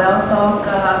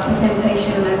well-thought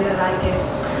presentation. I really like it.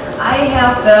 I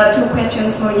have two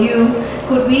questions for you.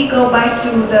 Could we go back to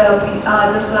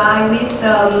the slide with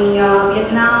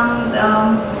Vietnam's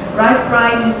rice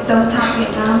price in Đông Tháp,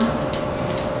 Vietnam?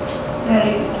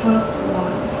 Very first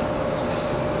one.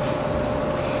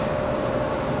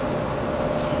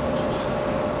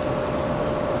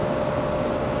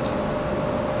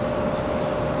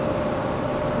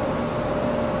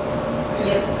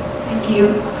 Yes, thank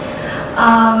you.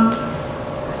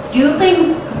 Do you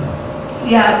think,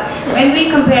 when we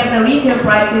compare the retail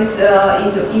prices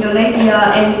in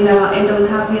Indonesia and Đông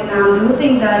Tháp, Vietnam, do you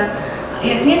think that,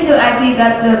 since I see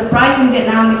that the price in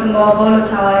Vietnam is more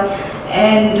volatile,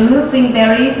 and do you think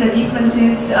there is a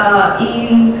differences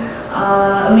in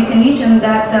a mechanism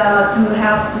that to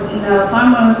have the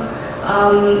farmers,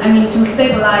 to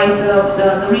stabilize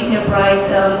the retail price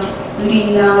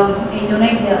within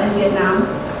Indonesia and Vietnam?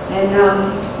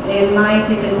 And my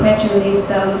second question is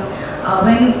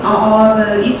when all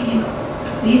the issues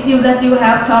the issue that you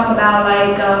have talked about,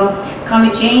 like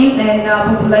climate change and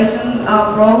population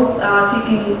growth,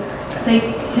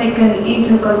 taken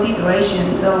into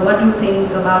consideration. So what do you think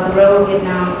about the role of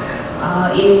Vietnam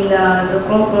in the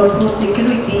global food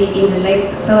security in the next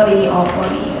 30 or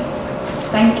 40 years?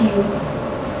 Thank you.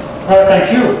 Well,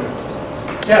 thank you.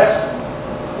 Yes,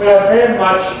 we are very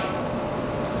much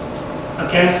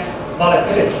against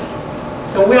volatility.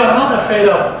 So we are not afraid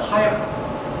of higher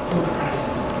food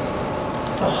prices.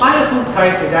 So higher food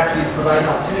prices actually provides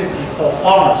opportunity for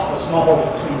farmers, for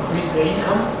smallholders to increase their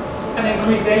income and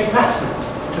increase their investment,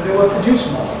 so they will produce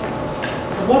more.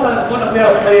 So what we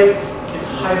are afraid is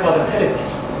high volatility.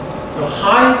 So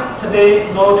high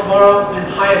today, low tomorrow, and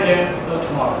high again, low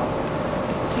tomorrow.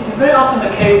 It is very often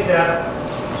the case that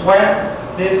when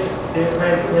there's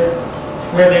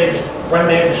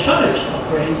a shortage of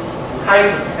grains,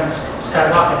 prices become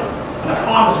skyrocketed, and the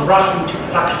farmers rush into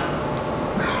production.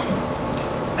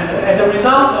 And as a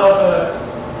result of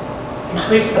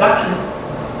increased production,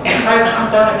 the prices come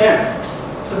down again.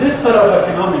 So this sort of a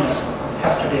phenomenon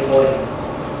has to be avoided.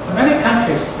 So many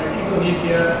countries like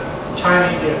Indonesia, China,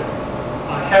 India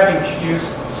have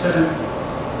introduced certain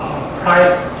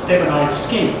price stabilized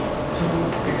scheme through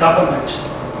the government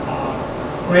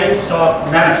grain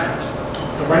stock management.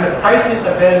 So when the prices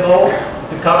are very low,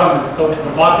 the government go to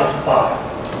the market to buy,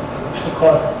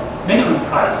 so-called minimum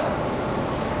price.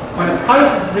 When the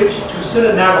price is reached to a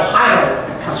certain level higher,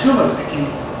 the consumers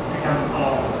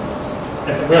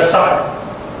will suffer.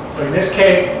 So in this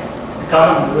case, the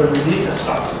government will release the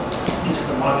stocks into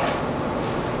the market.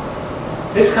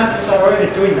 These countries are already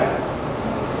doing that.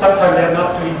 Sometimes they are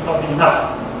not doing probably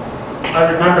enough.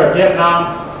 I remember Vietnam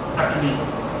actually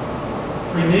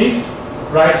released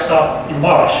rice stock in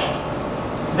March.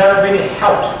 That really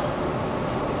helped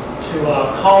to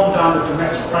calm down the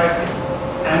domestic prices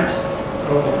and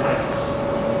global prices.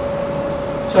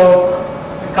 So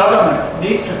the government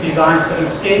needs to design certain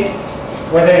schemes,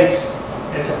 whether it's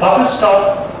a buffer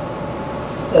stock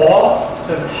or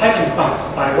certain hedging funds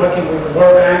by working with the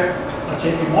World Bank or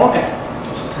JP Morgan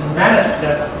to manage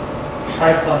that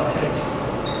price volatility.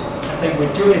 I think we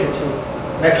do need to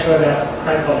make sure that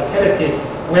price volatility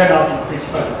will not increase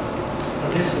further. So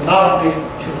this is not only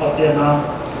true for Vietnam,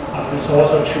 this is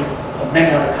also true for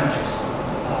many other countries,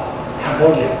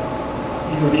 Cambodia,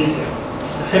 Indonesia,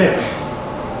 the Philippines.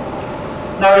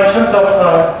 Now in terms of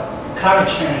climate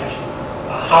change,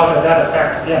 how does that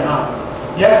affect Vietnam?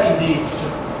 Yes, indeed.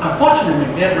 Unfortunately,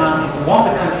 Vietnam is one of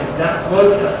the countries that will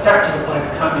be affected by the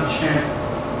climate change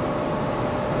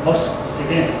most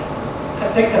severely,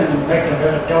 particularly in the Mekong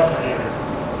River Delta area.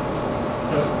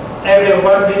 So every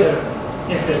 1 meter,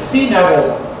 if the sea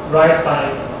level rises by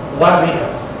 1 meter,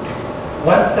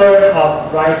 1/3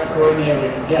 of rice growing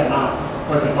area in Vietnam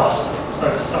will be lost,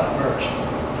 will be submerged.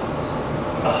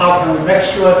 But how can we make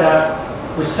sure that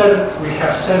we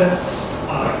have certain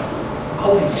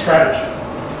coping strategy?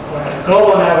 Well, at the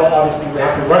global level, obviously, we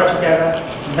have to work together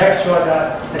to make sure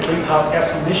that the greenhouse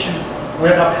gas emission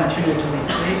will not continue to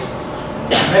increase.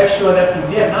 To make sure that in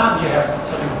Vietnam you have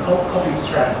certain coping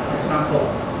strategy. For example,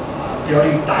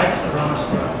 building dikes around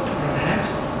your land,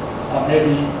 or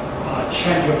maybe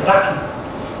change your production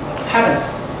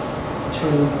patterns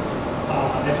to,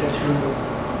 let's say, to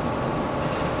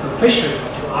fishery,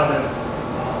 to other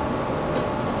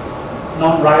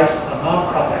non-rice or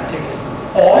non-crop activities.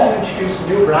 Or you introduce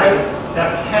new varieties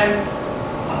that can,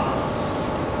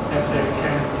 let's say,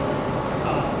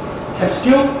 can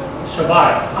still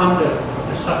survive under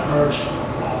the submerged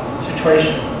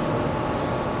situation.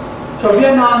 So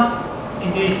Vietnam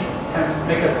indeed can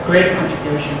make a great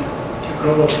contribution to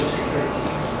global food security.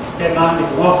 Vietnam is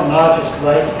one of the largest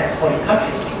rice exporting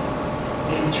countries.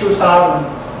 In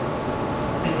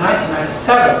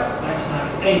 1997,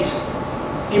 1998,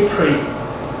 IFPRI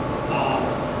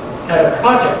had a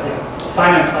project there,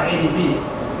 financed by ADB,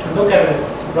 to look at the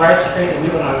rice trade and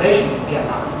liberalization in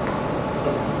Vietnam. So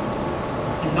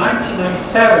in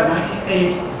 1997,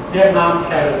 1998, Vietnam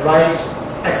had a rice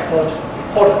export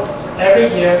quota. So every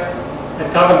year, the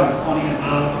government only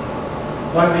allowed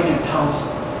 1 million tons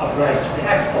of rice to be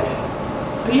exported.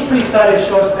 So IFPRI study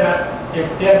shows that if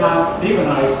Vietnam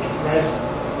liberalized its rice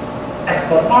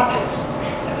export market,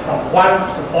 it's from 1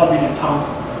 to 4 million tons,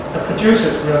 the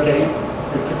producers will gain.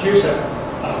 The producers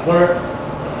were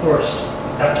the poorest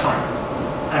at that time.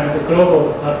 And the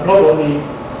globally,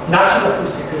 national food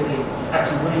security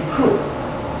actually will improve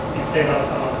instead of,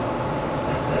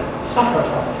 let's say, suffer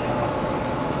from the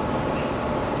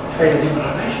trade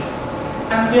liberalization.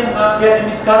 And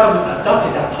Vietnamese government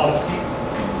adopted that policy.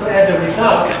 So as a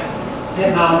result,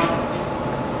 Vietnam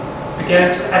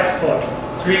began to export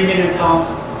 3 million tons,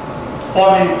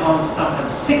 4 million tons,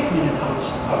 sometimes 6 million tons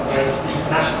of rice in the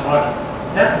international market.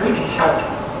 That really helped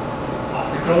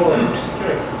the global food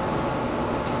security.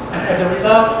 And as a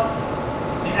result,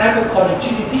 the agriculture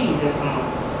GDP in Vietnam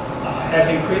has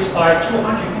increased by $200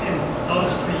 million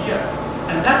per year.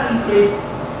 And that increase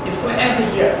is for every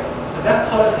year. So that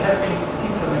policy has been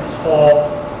implemented for,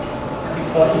 I think,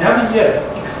 for 11 years,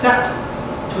 except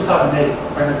 2008,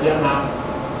 when Vietnam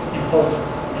imposed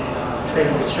the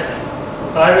trade restriction.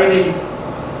 So I really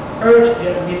urge the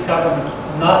Vietnamese government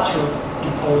not to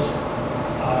impose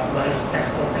rice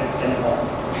export bans anymore.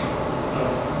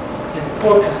 If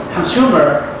poor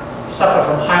consumer suffer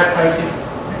from higher prices,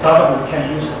 the government can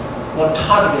use more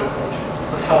targeted approach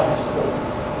to help this poor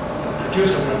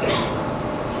producer will gain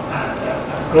and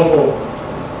a global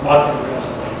market will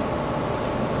also gain.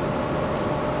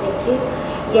 Thank you.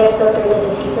 Yes, Dr.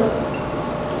 Necesito.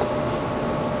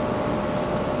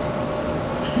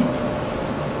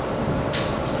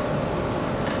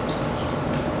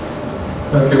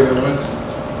 Thank you very much.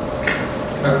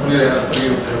 Actually, I have 3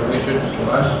 observations to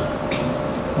ask.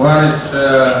 One is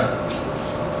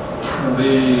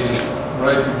the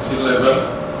rising sea level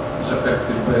is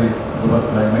affected by global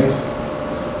climate.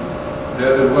 The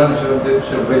other one is the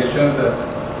observation that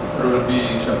there will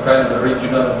be some kind of a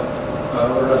regional,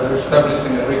 or rather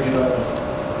establishing a regional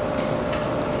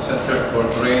center for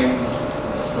grain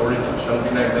storage or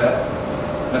something like that.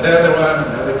 And the other one,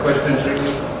 the other question is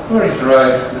really, where is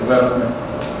rice development,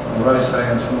 rice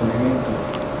science moving into?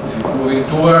 Is it moving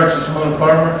towards the small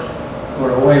farmers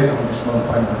or away from the small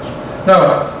farmers?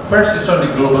 Now, first it's on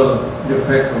the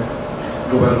effect of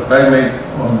global climate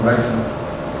on rice.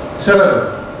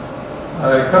 So,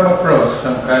 I come across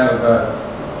some kind of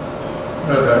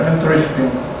rather interesting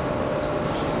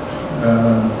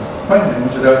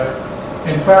findings that,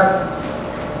 in fact,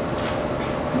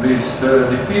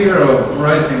 the fear of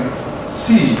rising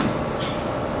sea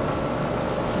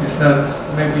is not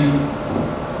maybe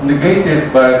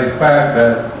negated by the fact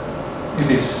that it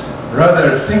is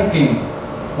rather sinking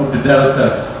of the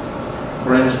deltas.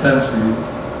 For instance, the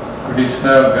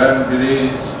Krishna,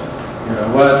 Ganges,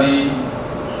 Irrawaddy,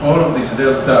 all of these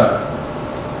delta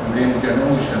in the Indian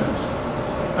Oceans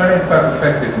are in fact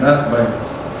affected not by,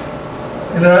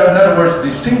 in other words,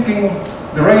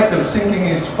 the rate of sinking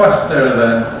is faster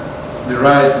than the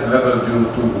rise in level due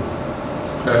to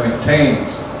climate change.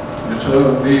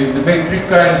 So they make 3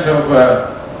 kinds of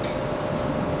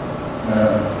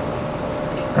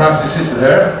processes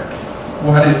there.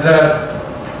 One is that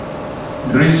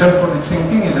the reason for the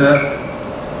sinking is that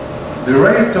the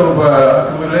rate of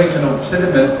accumulation of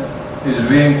sediment is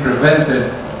being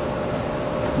prevented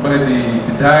by the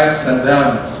dikes and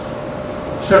dams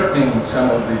circling some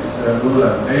of these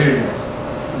rural areas.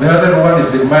 The other one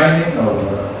is the mining of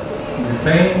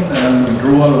methane and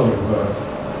withdrawal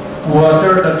of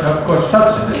water that have cost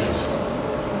subsidies.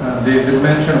 And they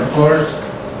mention, of course,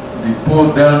 the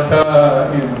Po Delta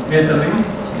in Italy,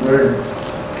 where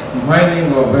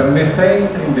mining of methane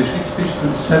in the 60s to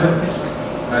the 70s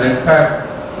had in fact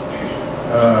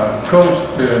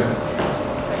cost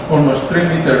almost 3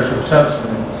 meters of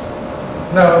subsidies.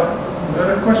 Now, we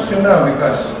have a question now,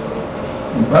 because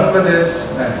in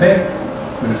Bangladesh, I think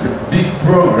there is a big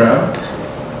program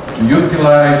to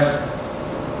utilize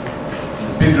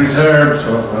the big reserves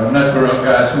of natural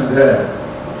gas in there,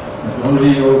 not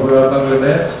only of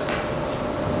Bangladesh,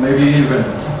 maybe even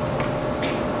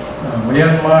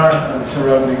Myanmar and the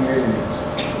surrounding areas.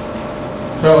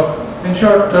 So, in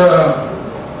short,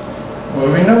 well,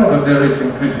 we know that there is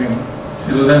increasing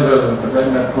sea level, but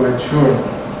I'm not quite sure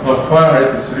how far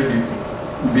it is really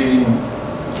being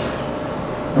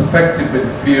affected by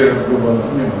the fear of global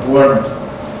warming.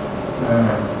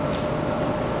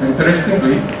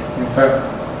 Interestingly, in fact,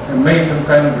 I made some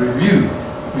kind of review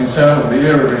in some of the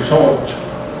early results,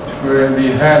 wherein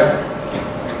they had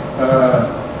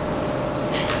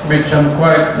made some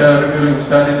quite revealing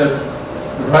study that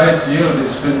the rice yield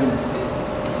has been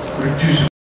reduced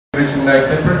increasing night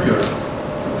temperature.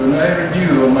 But when I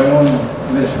review on my own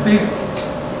initiative,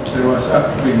 there was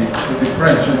actually a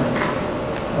difference.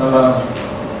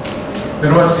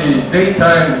 There was a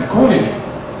daytime cooling,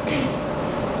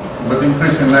 but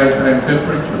increase in nighttime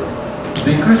temperature.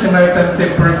 The increase in nighttime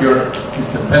temperature is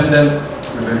dependent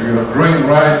whether you are growing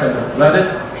rice under flooded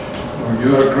or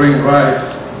you are growing rice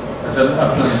as an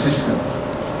upland system.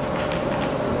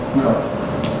 Now,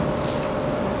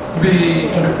 on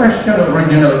the question of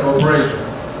regional cooperation,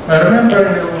 I remember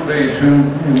in the old days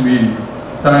in the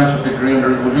times of the Green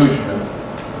Revolution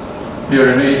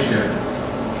here in Asia.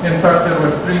 In fact, there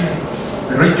was 3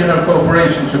 regional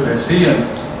cooperations of ASEAN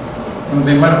on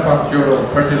the manufacture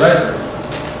of fertilizers.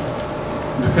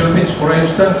 The Philippines, for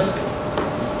instance,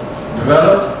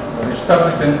 developed or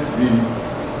established the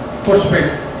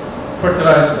phosphate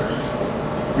fertilizers.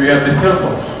 We have the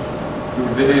Philippines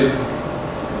with the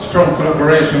strong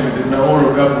collaboration with the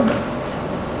Nauru government.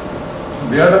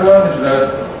 The other one is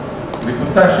that the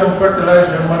potassium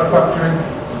fertilizer manufacturing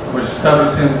was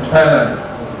established in Thailand,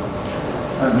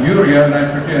 and urea,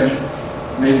 nitrogen,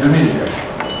 in Indonesia.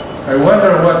 I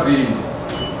wonder what the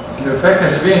effect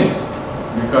has been,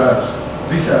 because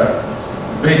these are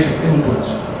basic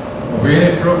inputs of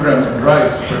any program in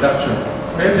rice production,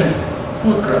 even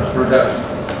food crops production,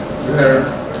 where,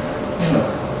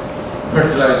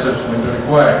 fertilizers may be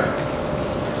required.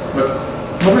 But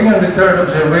moving on, the third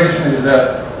observation is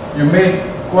that you made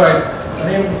quite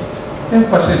an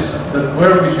emphasis that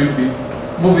where we should be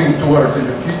moving towards in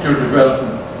the future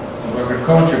development of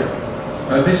agriculture.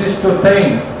 This is to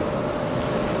attain,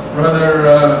 rather,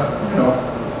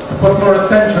 to put more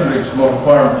attention to small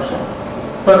farmers.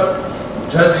 But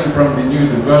judging from the new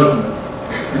development,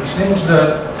 it seems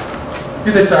that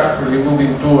it is actually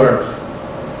moving towards,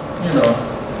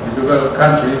 the developed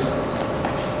countries.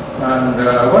 And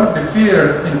one of the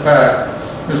fear, in fact,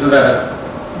 is that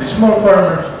the small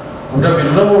farmers would have a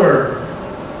lower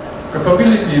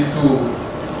capability to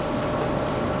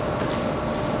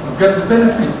get the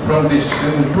benefit from this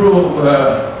improved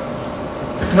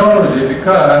technology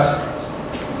because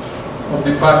of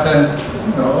the patent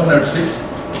ownership,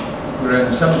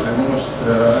 wherein some of the most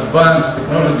advanced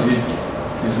technology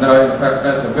is now in fact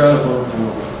not available to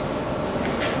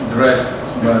the rest,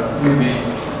 but will be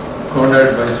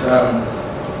cornered by some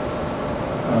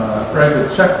private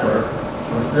sector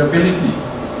with the ability,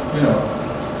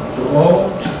 to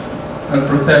own and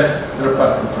protect their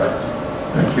patent rights.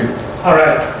 Thank you. All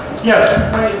right. Yes.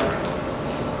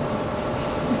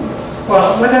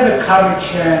 Well, whether the climate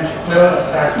change will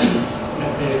affect,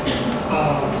 let's say,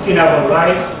 sea level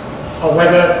rise, or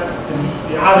whether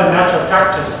the other natural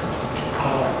factors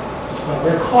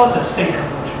will cause a sink of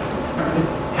ocean,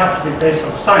 it has to be based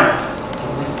on science.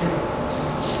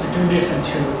 We do listen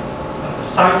to the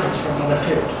scientists from other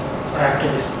fields, or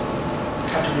actually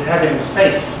have to be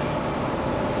evidence-based.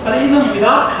 But even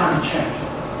without climate change,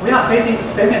 we are facing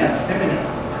similar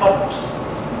problems.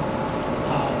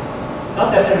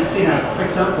 Not necessarily similar. For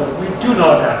example, we do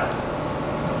know that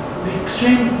the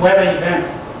extreme weather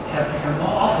events have become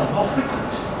more often, more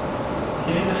frequent.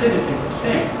 Here in the Philippines, the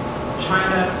same.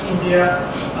 China, India,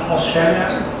 Australia,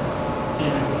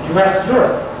 even US,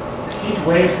 Europe, heat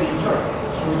waves in Europe.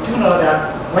 So we do know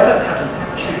that weather patterns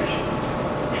have changed.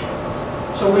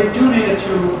 So we do need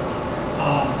to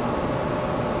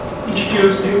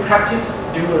introduce new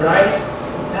practices, new varieties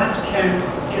that can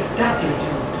be adapted to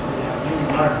the new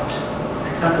environment. For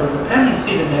example, if the planting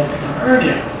season has become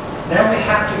earlier, then we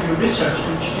have to do research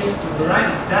to introduce the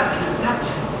varieties that can adapt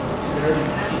to the early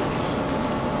planting season.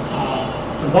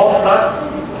 So more floods,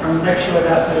 and we make sure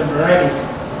that certain varieties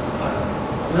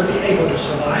will be able to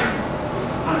survive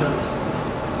under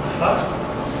the flood.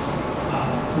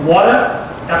 Water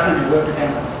definitely will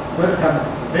become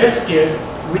very scarce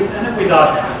with and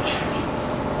without climate change.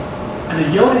 And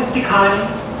the yield is declining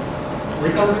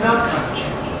with or without climate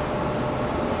change.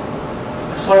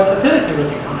 The soil fertility will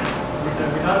decline with or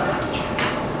without climate change.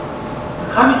 The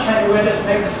climate change will just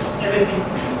make everything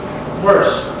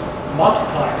worse,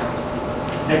 multiply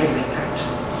its negative impact.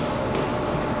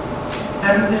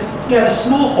 And the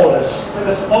smallholders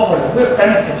will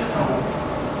benefit from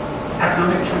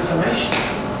economic transformation.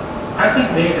 I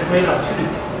think there is a great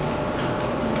opportunity.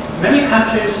 Many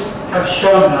countries have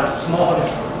shown that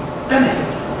smallholders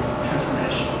benefited from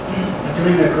transformation.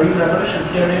 During the Green Revolution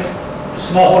period,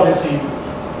 smallholders in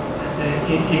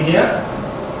India,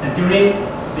 and during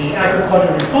the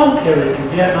agricultural reform period in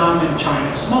Vietnam and China,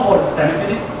 smallholders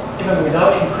benefited even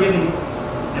without increasing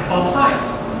their farm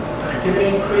size.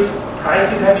 Productivity increased,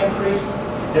 prices have increased,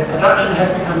 their production has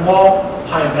become more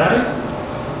high value.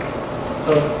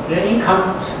 So their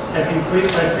income has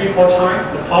increased by 3-4 times,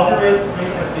 the poverty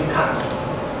rate has been cut.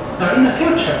 Now in the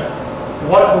future,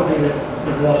 what will be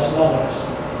the role of smallholders?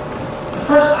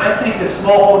 First, I think the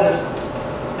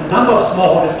number of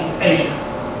smallholders in Asia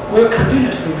will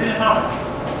continue to be very large,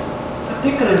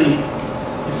 particularly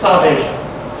in South Asia,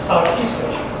 Southeast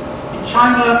Asia. In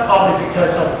China, probably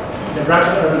because of the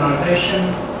rapid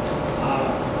urbanization,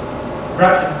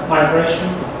 rapid migration,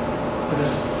 so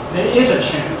there is a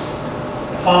chance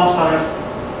the farm size,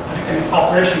 particularly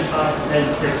population size, may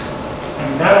increase.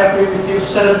 And that I agree with you,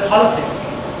 certain policies,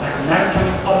 like land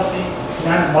planning policy,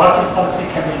 land market policy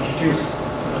can be introduced,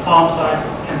 so the farm size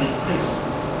can be increased.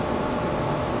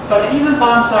 But even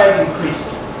farm size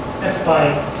increased. That's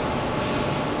by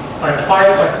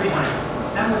twice or 3 times.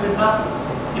 Then we will not,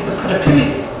 if the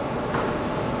productivity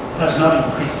does not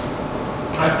increase,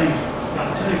 I think the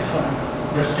opportunities for them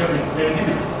will still be very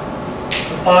limited.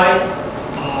 So by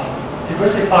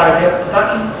diversify their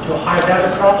production to high value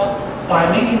crops,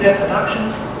 by linking their production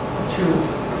to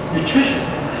nutritious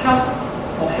and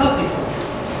more healthy food,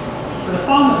 so the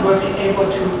farmers will be able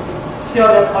to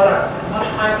sell their products at much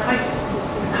higher prices.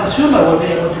 The consumer will be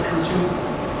able to consume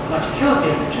much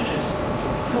healthier, nutritious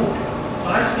food. So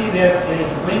I see that there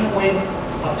is win-win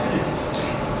opportunities.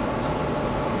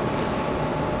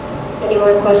 Any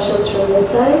more questions from this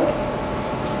side?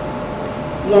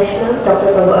 Yes, ma'am.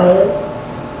 Dr. Babu-Ayan.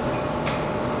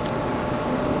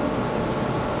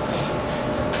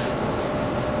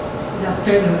 Good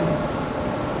afternoon.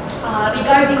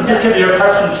 Regarding Could you keep your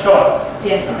question short?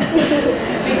 yes,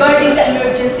 regarding the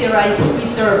emergency rice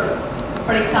reserve,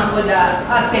 for example, the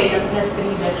ASEAN industry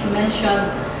that you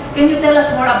mentioned, can you tell us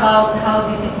more about how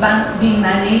this is being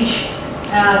managed,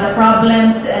 the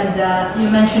problems, and you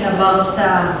mentioned about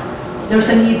there's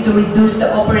a need to reduce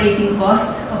the operating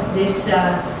cost of this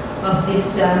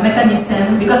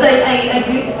mechanism, because I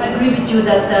agree with you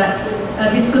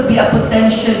that this could be a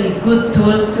potentially good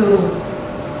tool to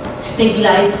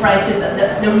stabilize prices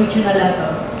at the regional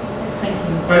level. Thank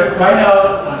you. Right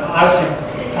now, ASEAN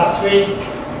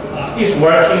 +3 is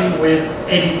working with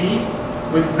ADB,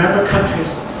 with member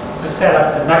countries to set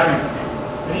up the mechanism.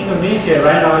 So Indonesia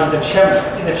right now is a chairman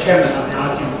of the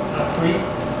ASEAN +3.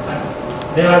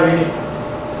 They are really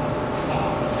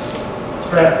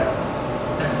spread,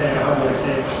 let's say, how do I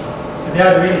say it? So they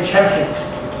are really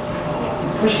champions in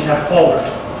pushing that forward.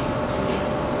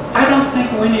 I don't think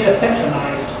we need a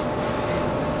centralized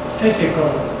physical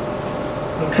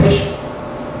location.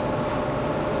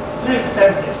 It's very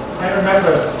expensive. I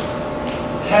remember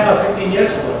 10 or 15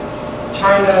 years ago,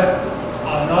 China,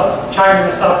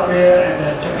 South Korea,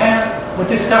 and Japan were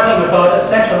discussing about a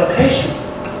central location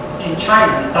in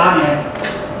China, in Dalian.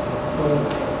 So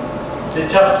they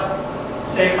just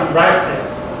save some rice there.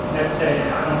 Let's say,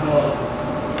 I don't know,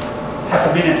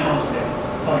 500,000 tons there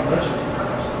for emergency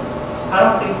purpose. I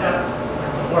don't think that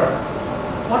will work.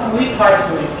 What we try to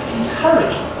do is to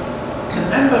encourage the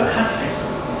member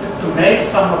countries to make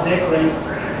some of their grains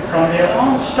from their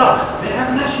own stocks. They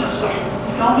have national stock.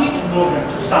 You don't need to move them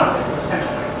to somewhere to a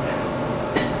centralized place.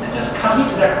 They just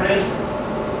commit to that grains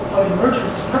for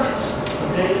emergency purpose. So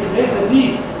if there's a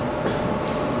need,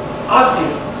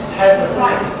 ASEAN has the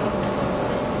right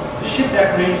to ship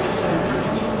that grains to certain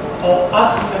countries, or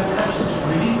ask certain countries to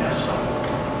release their stock,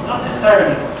 not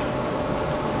necessarily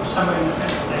for somewhere in the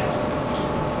central place.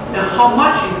 Now, how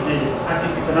much is needed, I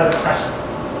think, is another question.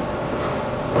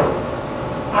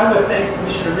 I would think we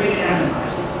should really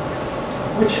analyze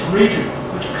which region,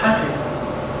 which countries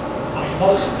are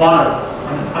most vulnerable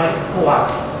when the prices go up.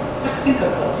 Like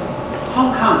Singapore,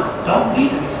 Hong Kong don't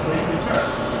need this grain reserve.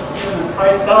 Even the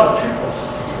price doubles, triples,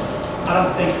 I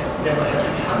don't think they will have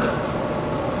any hunger.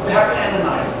 So we have to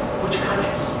analyze which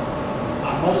countries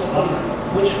are most vulnerable,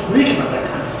 which region of that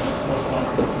country is most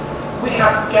vulnerable. We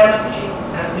have to guarantee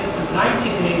at least 90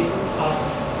 days of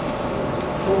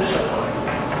food supply.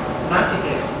 90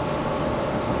 days.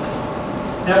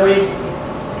 Then we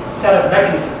set a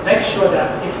mechanism, make sure that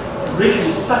if a region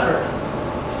is suffer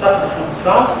from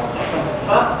drought, or from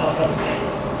flood, or from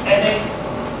any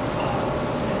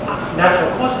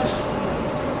natural causes,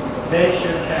 they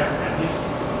should have at least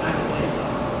 90 days of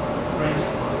grain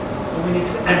supply. So we need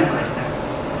to analyze that.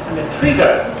 And the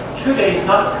trigger is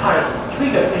not the price. The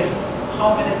trigger is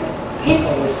how many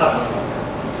people will suffer from that.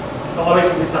 So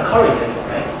obviously these are correlated,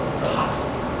 right? So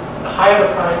the higher the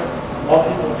price, the more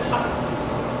people will suffer.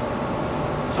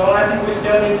 So I think we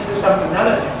still need to do some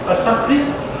analysis, but some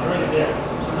principles are already there.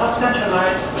 So not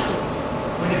centralized.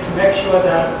 We need to make sure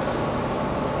that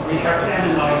we have to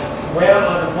analyze where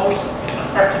are the most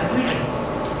affected regions,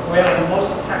 where are the most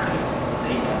affected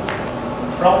people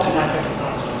from the natural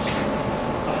disasters,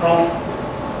 from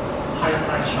higher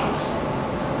price shocks.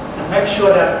 And make sure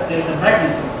that there's a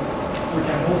mechanism we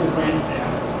can move the grains there.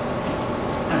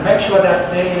 And make sure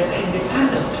that there is an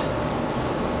independent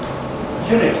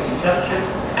unit that can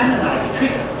analyze the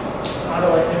trigger. So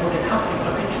otherwise there will be conflict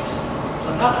of interest.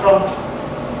 So not from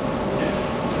the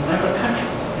member country,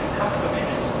 there's conflict of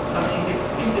interest. Some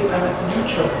independent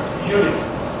neutral unit,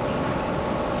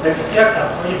 maybe SEARCA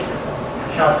or IFPRI,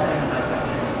 can help to analyze that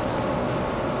trigger.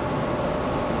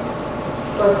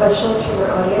 More questions from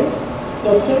our audience?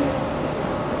 Yes, sir?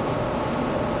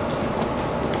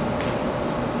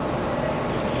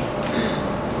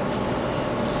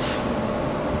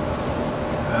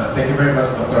 Thank you very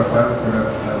much, Dr. Fan, for that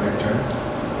lecture.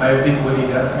 I'm Vic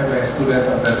Molina. I'm a student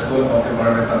of the School of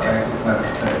Environmental Science at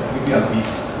IFPRI.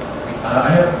 I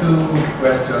have two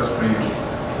questions for you.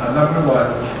 Number one,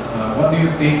 what do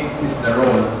you think is the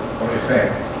role or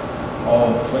effect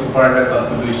of environmental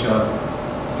pollution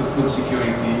to food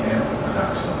security and food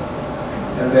production?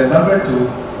 And then number two,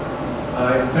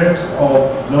 in terms of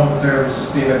long-term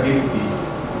sustainability,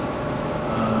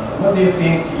 what do you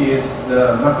think is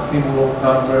the maximum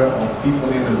number of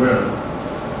people in the world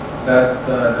that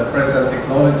the present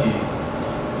technology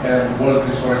and world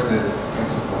resources can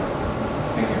support?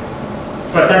 Thank you.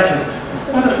 Well, thank you.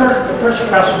 Well, the first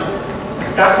question,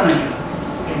 definitely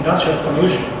industrial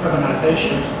pollution,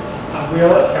 urbanization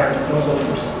will affect the global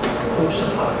food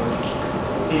supply.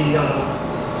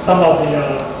 Some of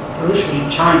the pollution in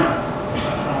China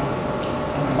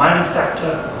from the mining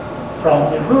sector, from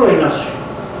the rural industry,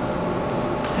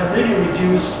 have really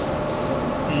reduced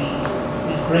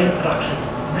the grain production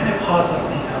in many parts of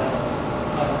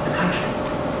the country.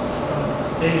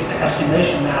 There is the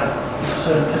estimation that a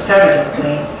certain percentage of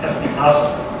grains has been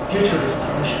lost due to this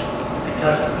pollution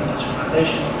because of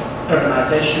industrialization,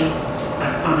 urbanization,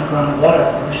 and underground water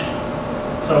pollution.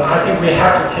 So I think we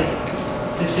have to take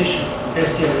this issue very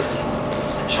seriously.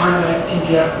 China,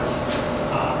 India,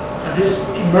 and these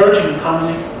emerging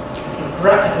economies, these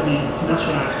rapidly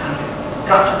industrialized countries,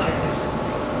 got to take this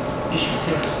issue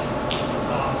seriously.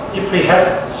 IFPRI has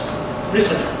a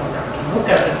research program to look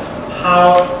at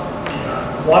how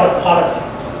the water quality,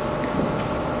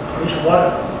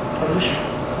 water pollution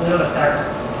will affect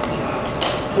the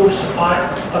food supply,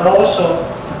 but also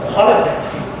the quality of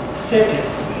food, safety of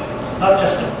food, not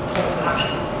just the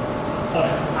production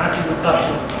quality of food. I think we've got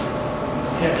to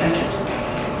pay attention to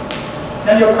that.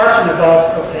 Then your question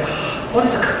about, okay, what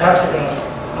is the capacity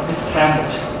of this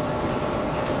planet?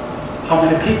 How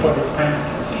many people this planet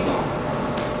can feed?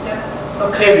 Yeah.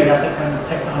 Well, clearly that depends on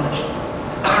technology.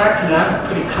 Actually, I'm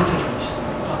pretty confident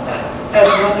on that. As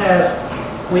long as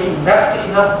we invest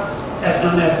enough, as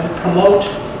long as we promote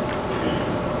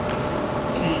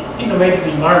the innovative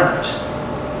environment,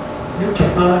 new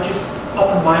technologies,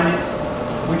 open-minded,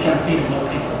 we can feed more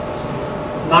people. So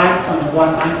 9.1,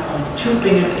 9.2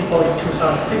 billion people in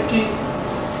 2050,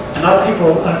 and not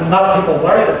people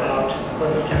worried about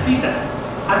whether we can feed them.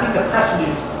 I think the question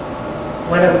is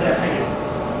whether we can feed it.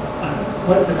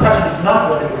 The question is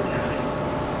not whether we can feed it.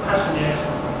 The question is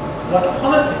what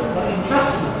policies, what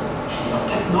investment, what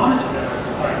technology that are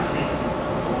required to feed it.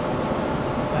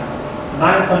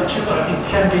 9.2, I think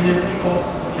 10 billion people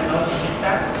can also be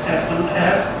fed as long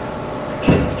as we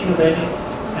keep innovating,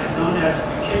 as long as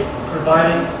we keep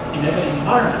providing enabling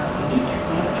environment for new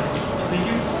technologies to be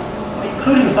used,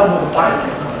 including some of the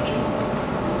biotechnology.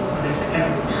 Whether it's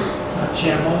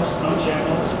GMOs,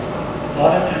 non-GMOs,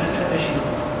 modern and traditional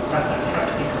methods have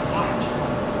to be combined.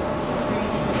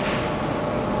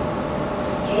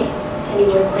 Okay, any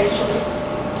more questions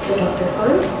for Dr.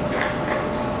 Fan?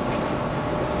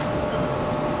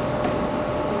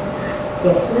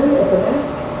 Yes, ma'am, at the back.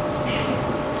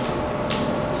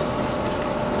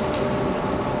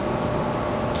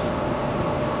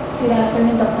 Good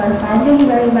afternoon, Dr. Fan. Thank you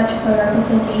very much for your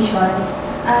presentation.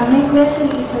 My question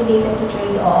is related to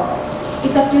trade-off.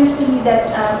 It appears to me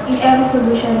that in every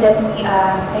solution that we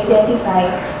identify,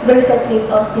 there is a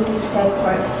trade-off between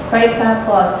sectors. For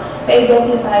example, we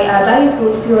identify a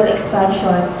biofood fuel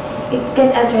expansion. It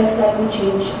can address climate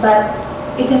change, but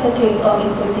it has a trade-off in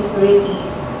food security.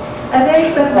 A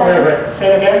very pragmatic. Wait.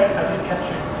 Say again. I didn't catch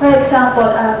it. For example,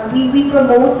 we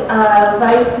promote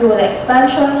biofuel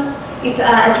expansion. It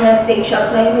addresses the issue of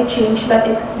climate change, but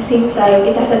at the same time,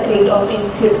 it has a trade-off in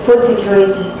food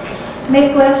security.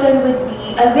 My question would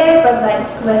be, a very pragmatic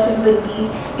question would be,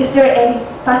 is there any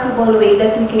possible way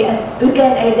that we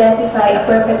can identify a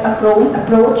perfect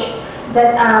approach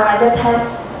that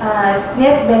has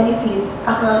net benefit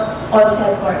across all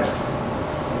sectors?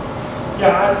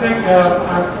 Yeah, I think,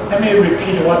 let me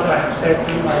repeat what I have said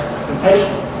in my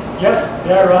presentation. Yes,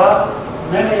 there are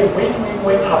many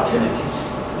win-win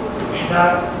opportunities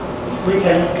that we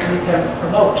can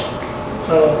promote.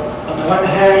 So on the one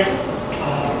hand,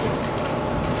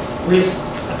 with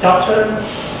adopted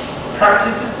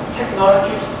practices,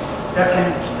 technologies that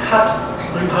can cut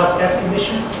greenhouse gas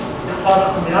emission, and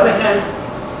on the other hand,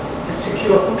 to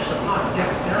secure food supply.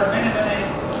 Yes, there are many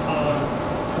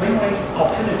win-win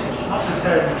opportunities, not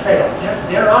necessarily trade-off. Yes,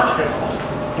 there are trade-offs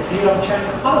if you don't change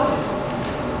the policies.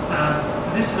 So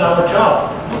this is our job,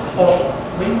 to look for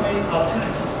win-win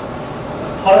opportunities.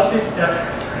 Policies that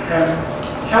can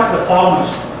help the farmers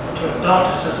to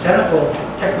adopt sustainable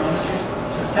technologies,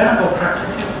 sustainable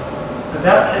practices, So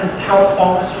that can help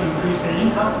farmers to increase their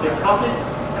income, their profit,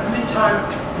 and in the meantime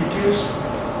reduce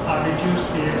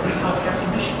the greenhouse gas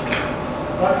emission.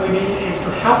 What we need is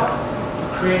to help to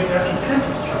create that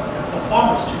incentive structure for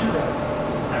farmers to do that.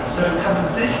 And certain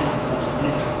compensation is also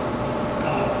needed.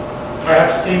 I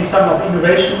have seen some of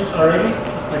innovations already.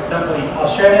 So for example, in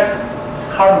Australia, it's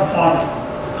carbon farming.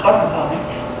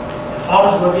 The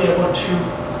farmers will be able to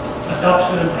adopt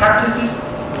certain practices.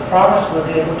 So the farmers will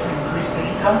be able to increase their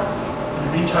income. In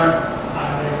the meantime,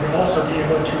 they will also be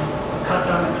able to cut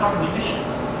down the carbon emission.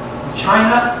 In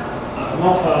China,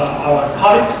 one of our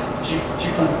colleagues,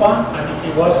 Shenggen Fan, I think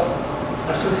he was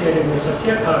associated with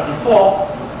SEARCA before,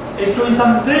 is doing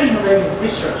some very innovative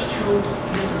research to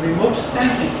use remote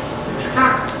sensing to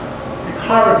track the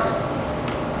carbon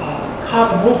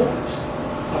movement,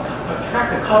 or track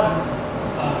the carbon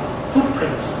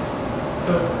footprints.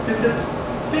 So the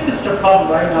biggest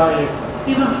problem right now is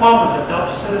even farmers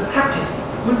adopt certain practices.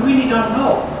 We really don't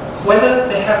know whether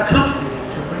they have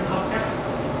contributed to greenhouse gas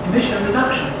emission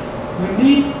reduction. We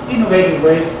need innovative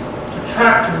ways to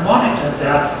track, to monitor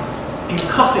that in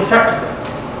cost-effective way.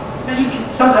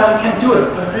 And sometimes you can do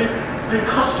it, but very, very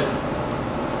costly.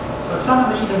 So some of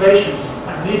the innovations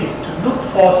are needed to look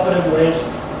for certain ways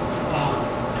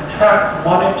to track, to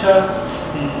monitor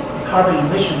the carbon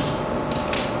emissions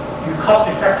in a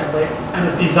cost-effective way, and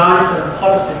to design certain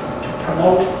policies to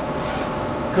promote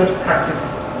good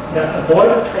practices that avoid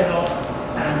the trade-off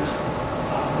and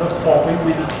look for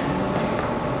win-win opportunities.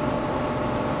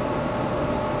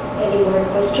 Any more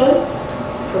questions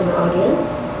from the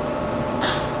audience?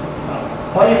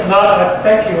 Well, if not, I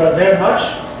thank you very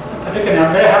much. Particularly,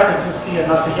 I'm very happy to see a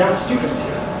lot of young students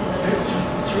here.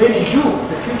 It's really you,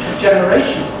 the future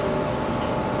generation,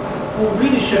 who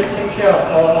really should take care of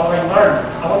our environment,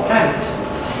 our planet.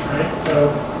 Right?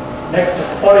 So, next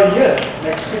 40 years,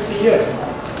 next 50 years,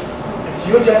 it's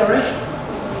your generation.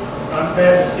 I'm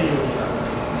glad to see you here.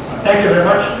 Thank you very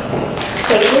much.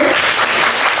 Thank you.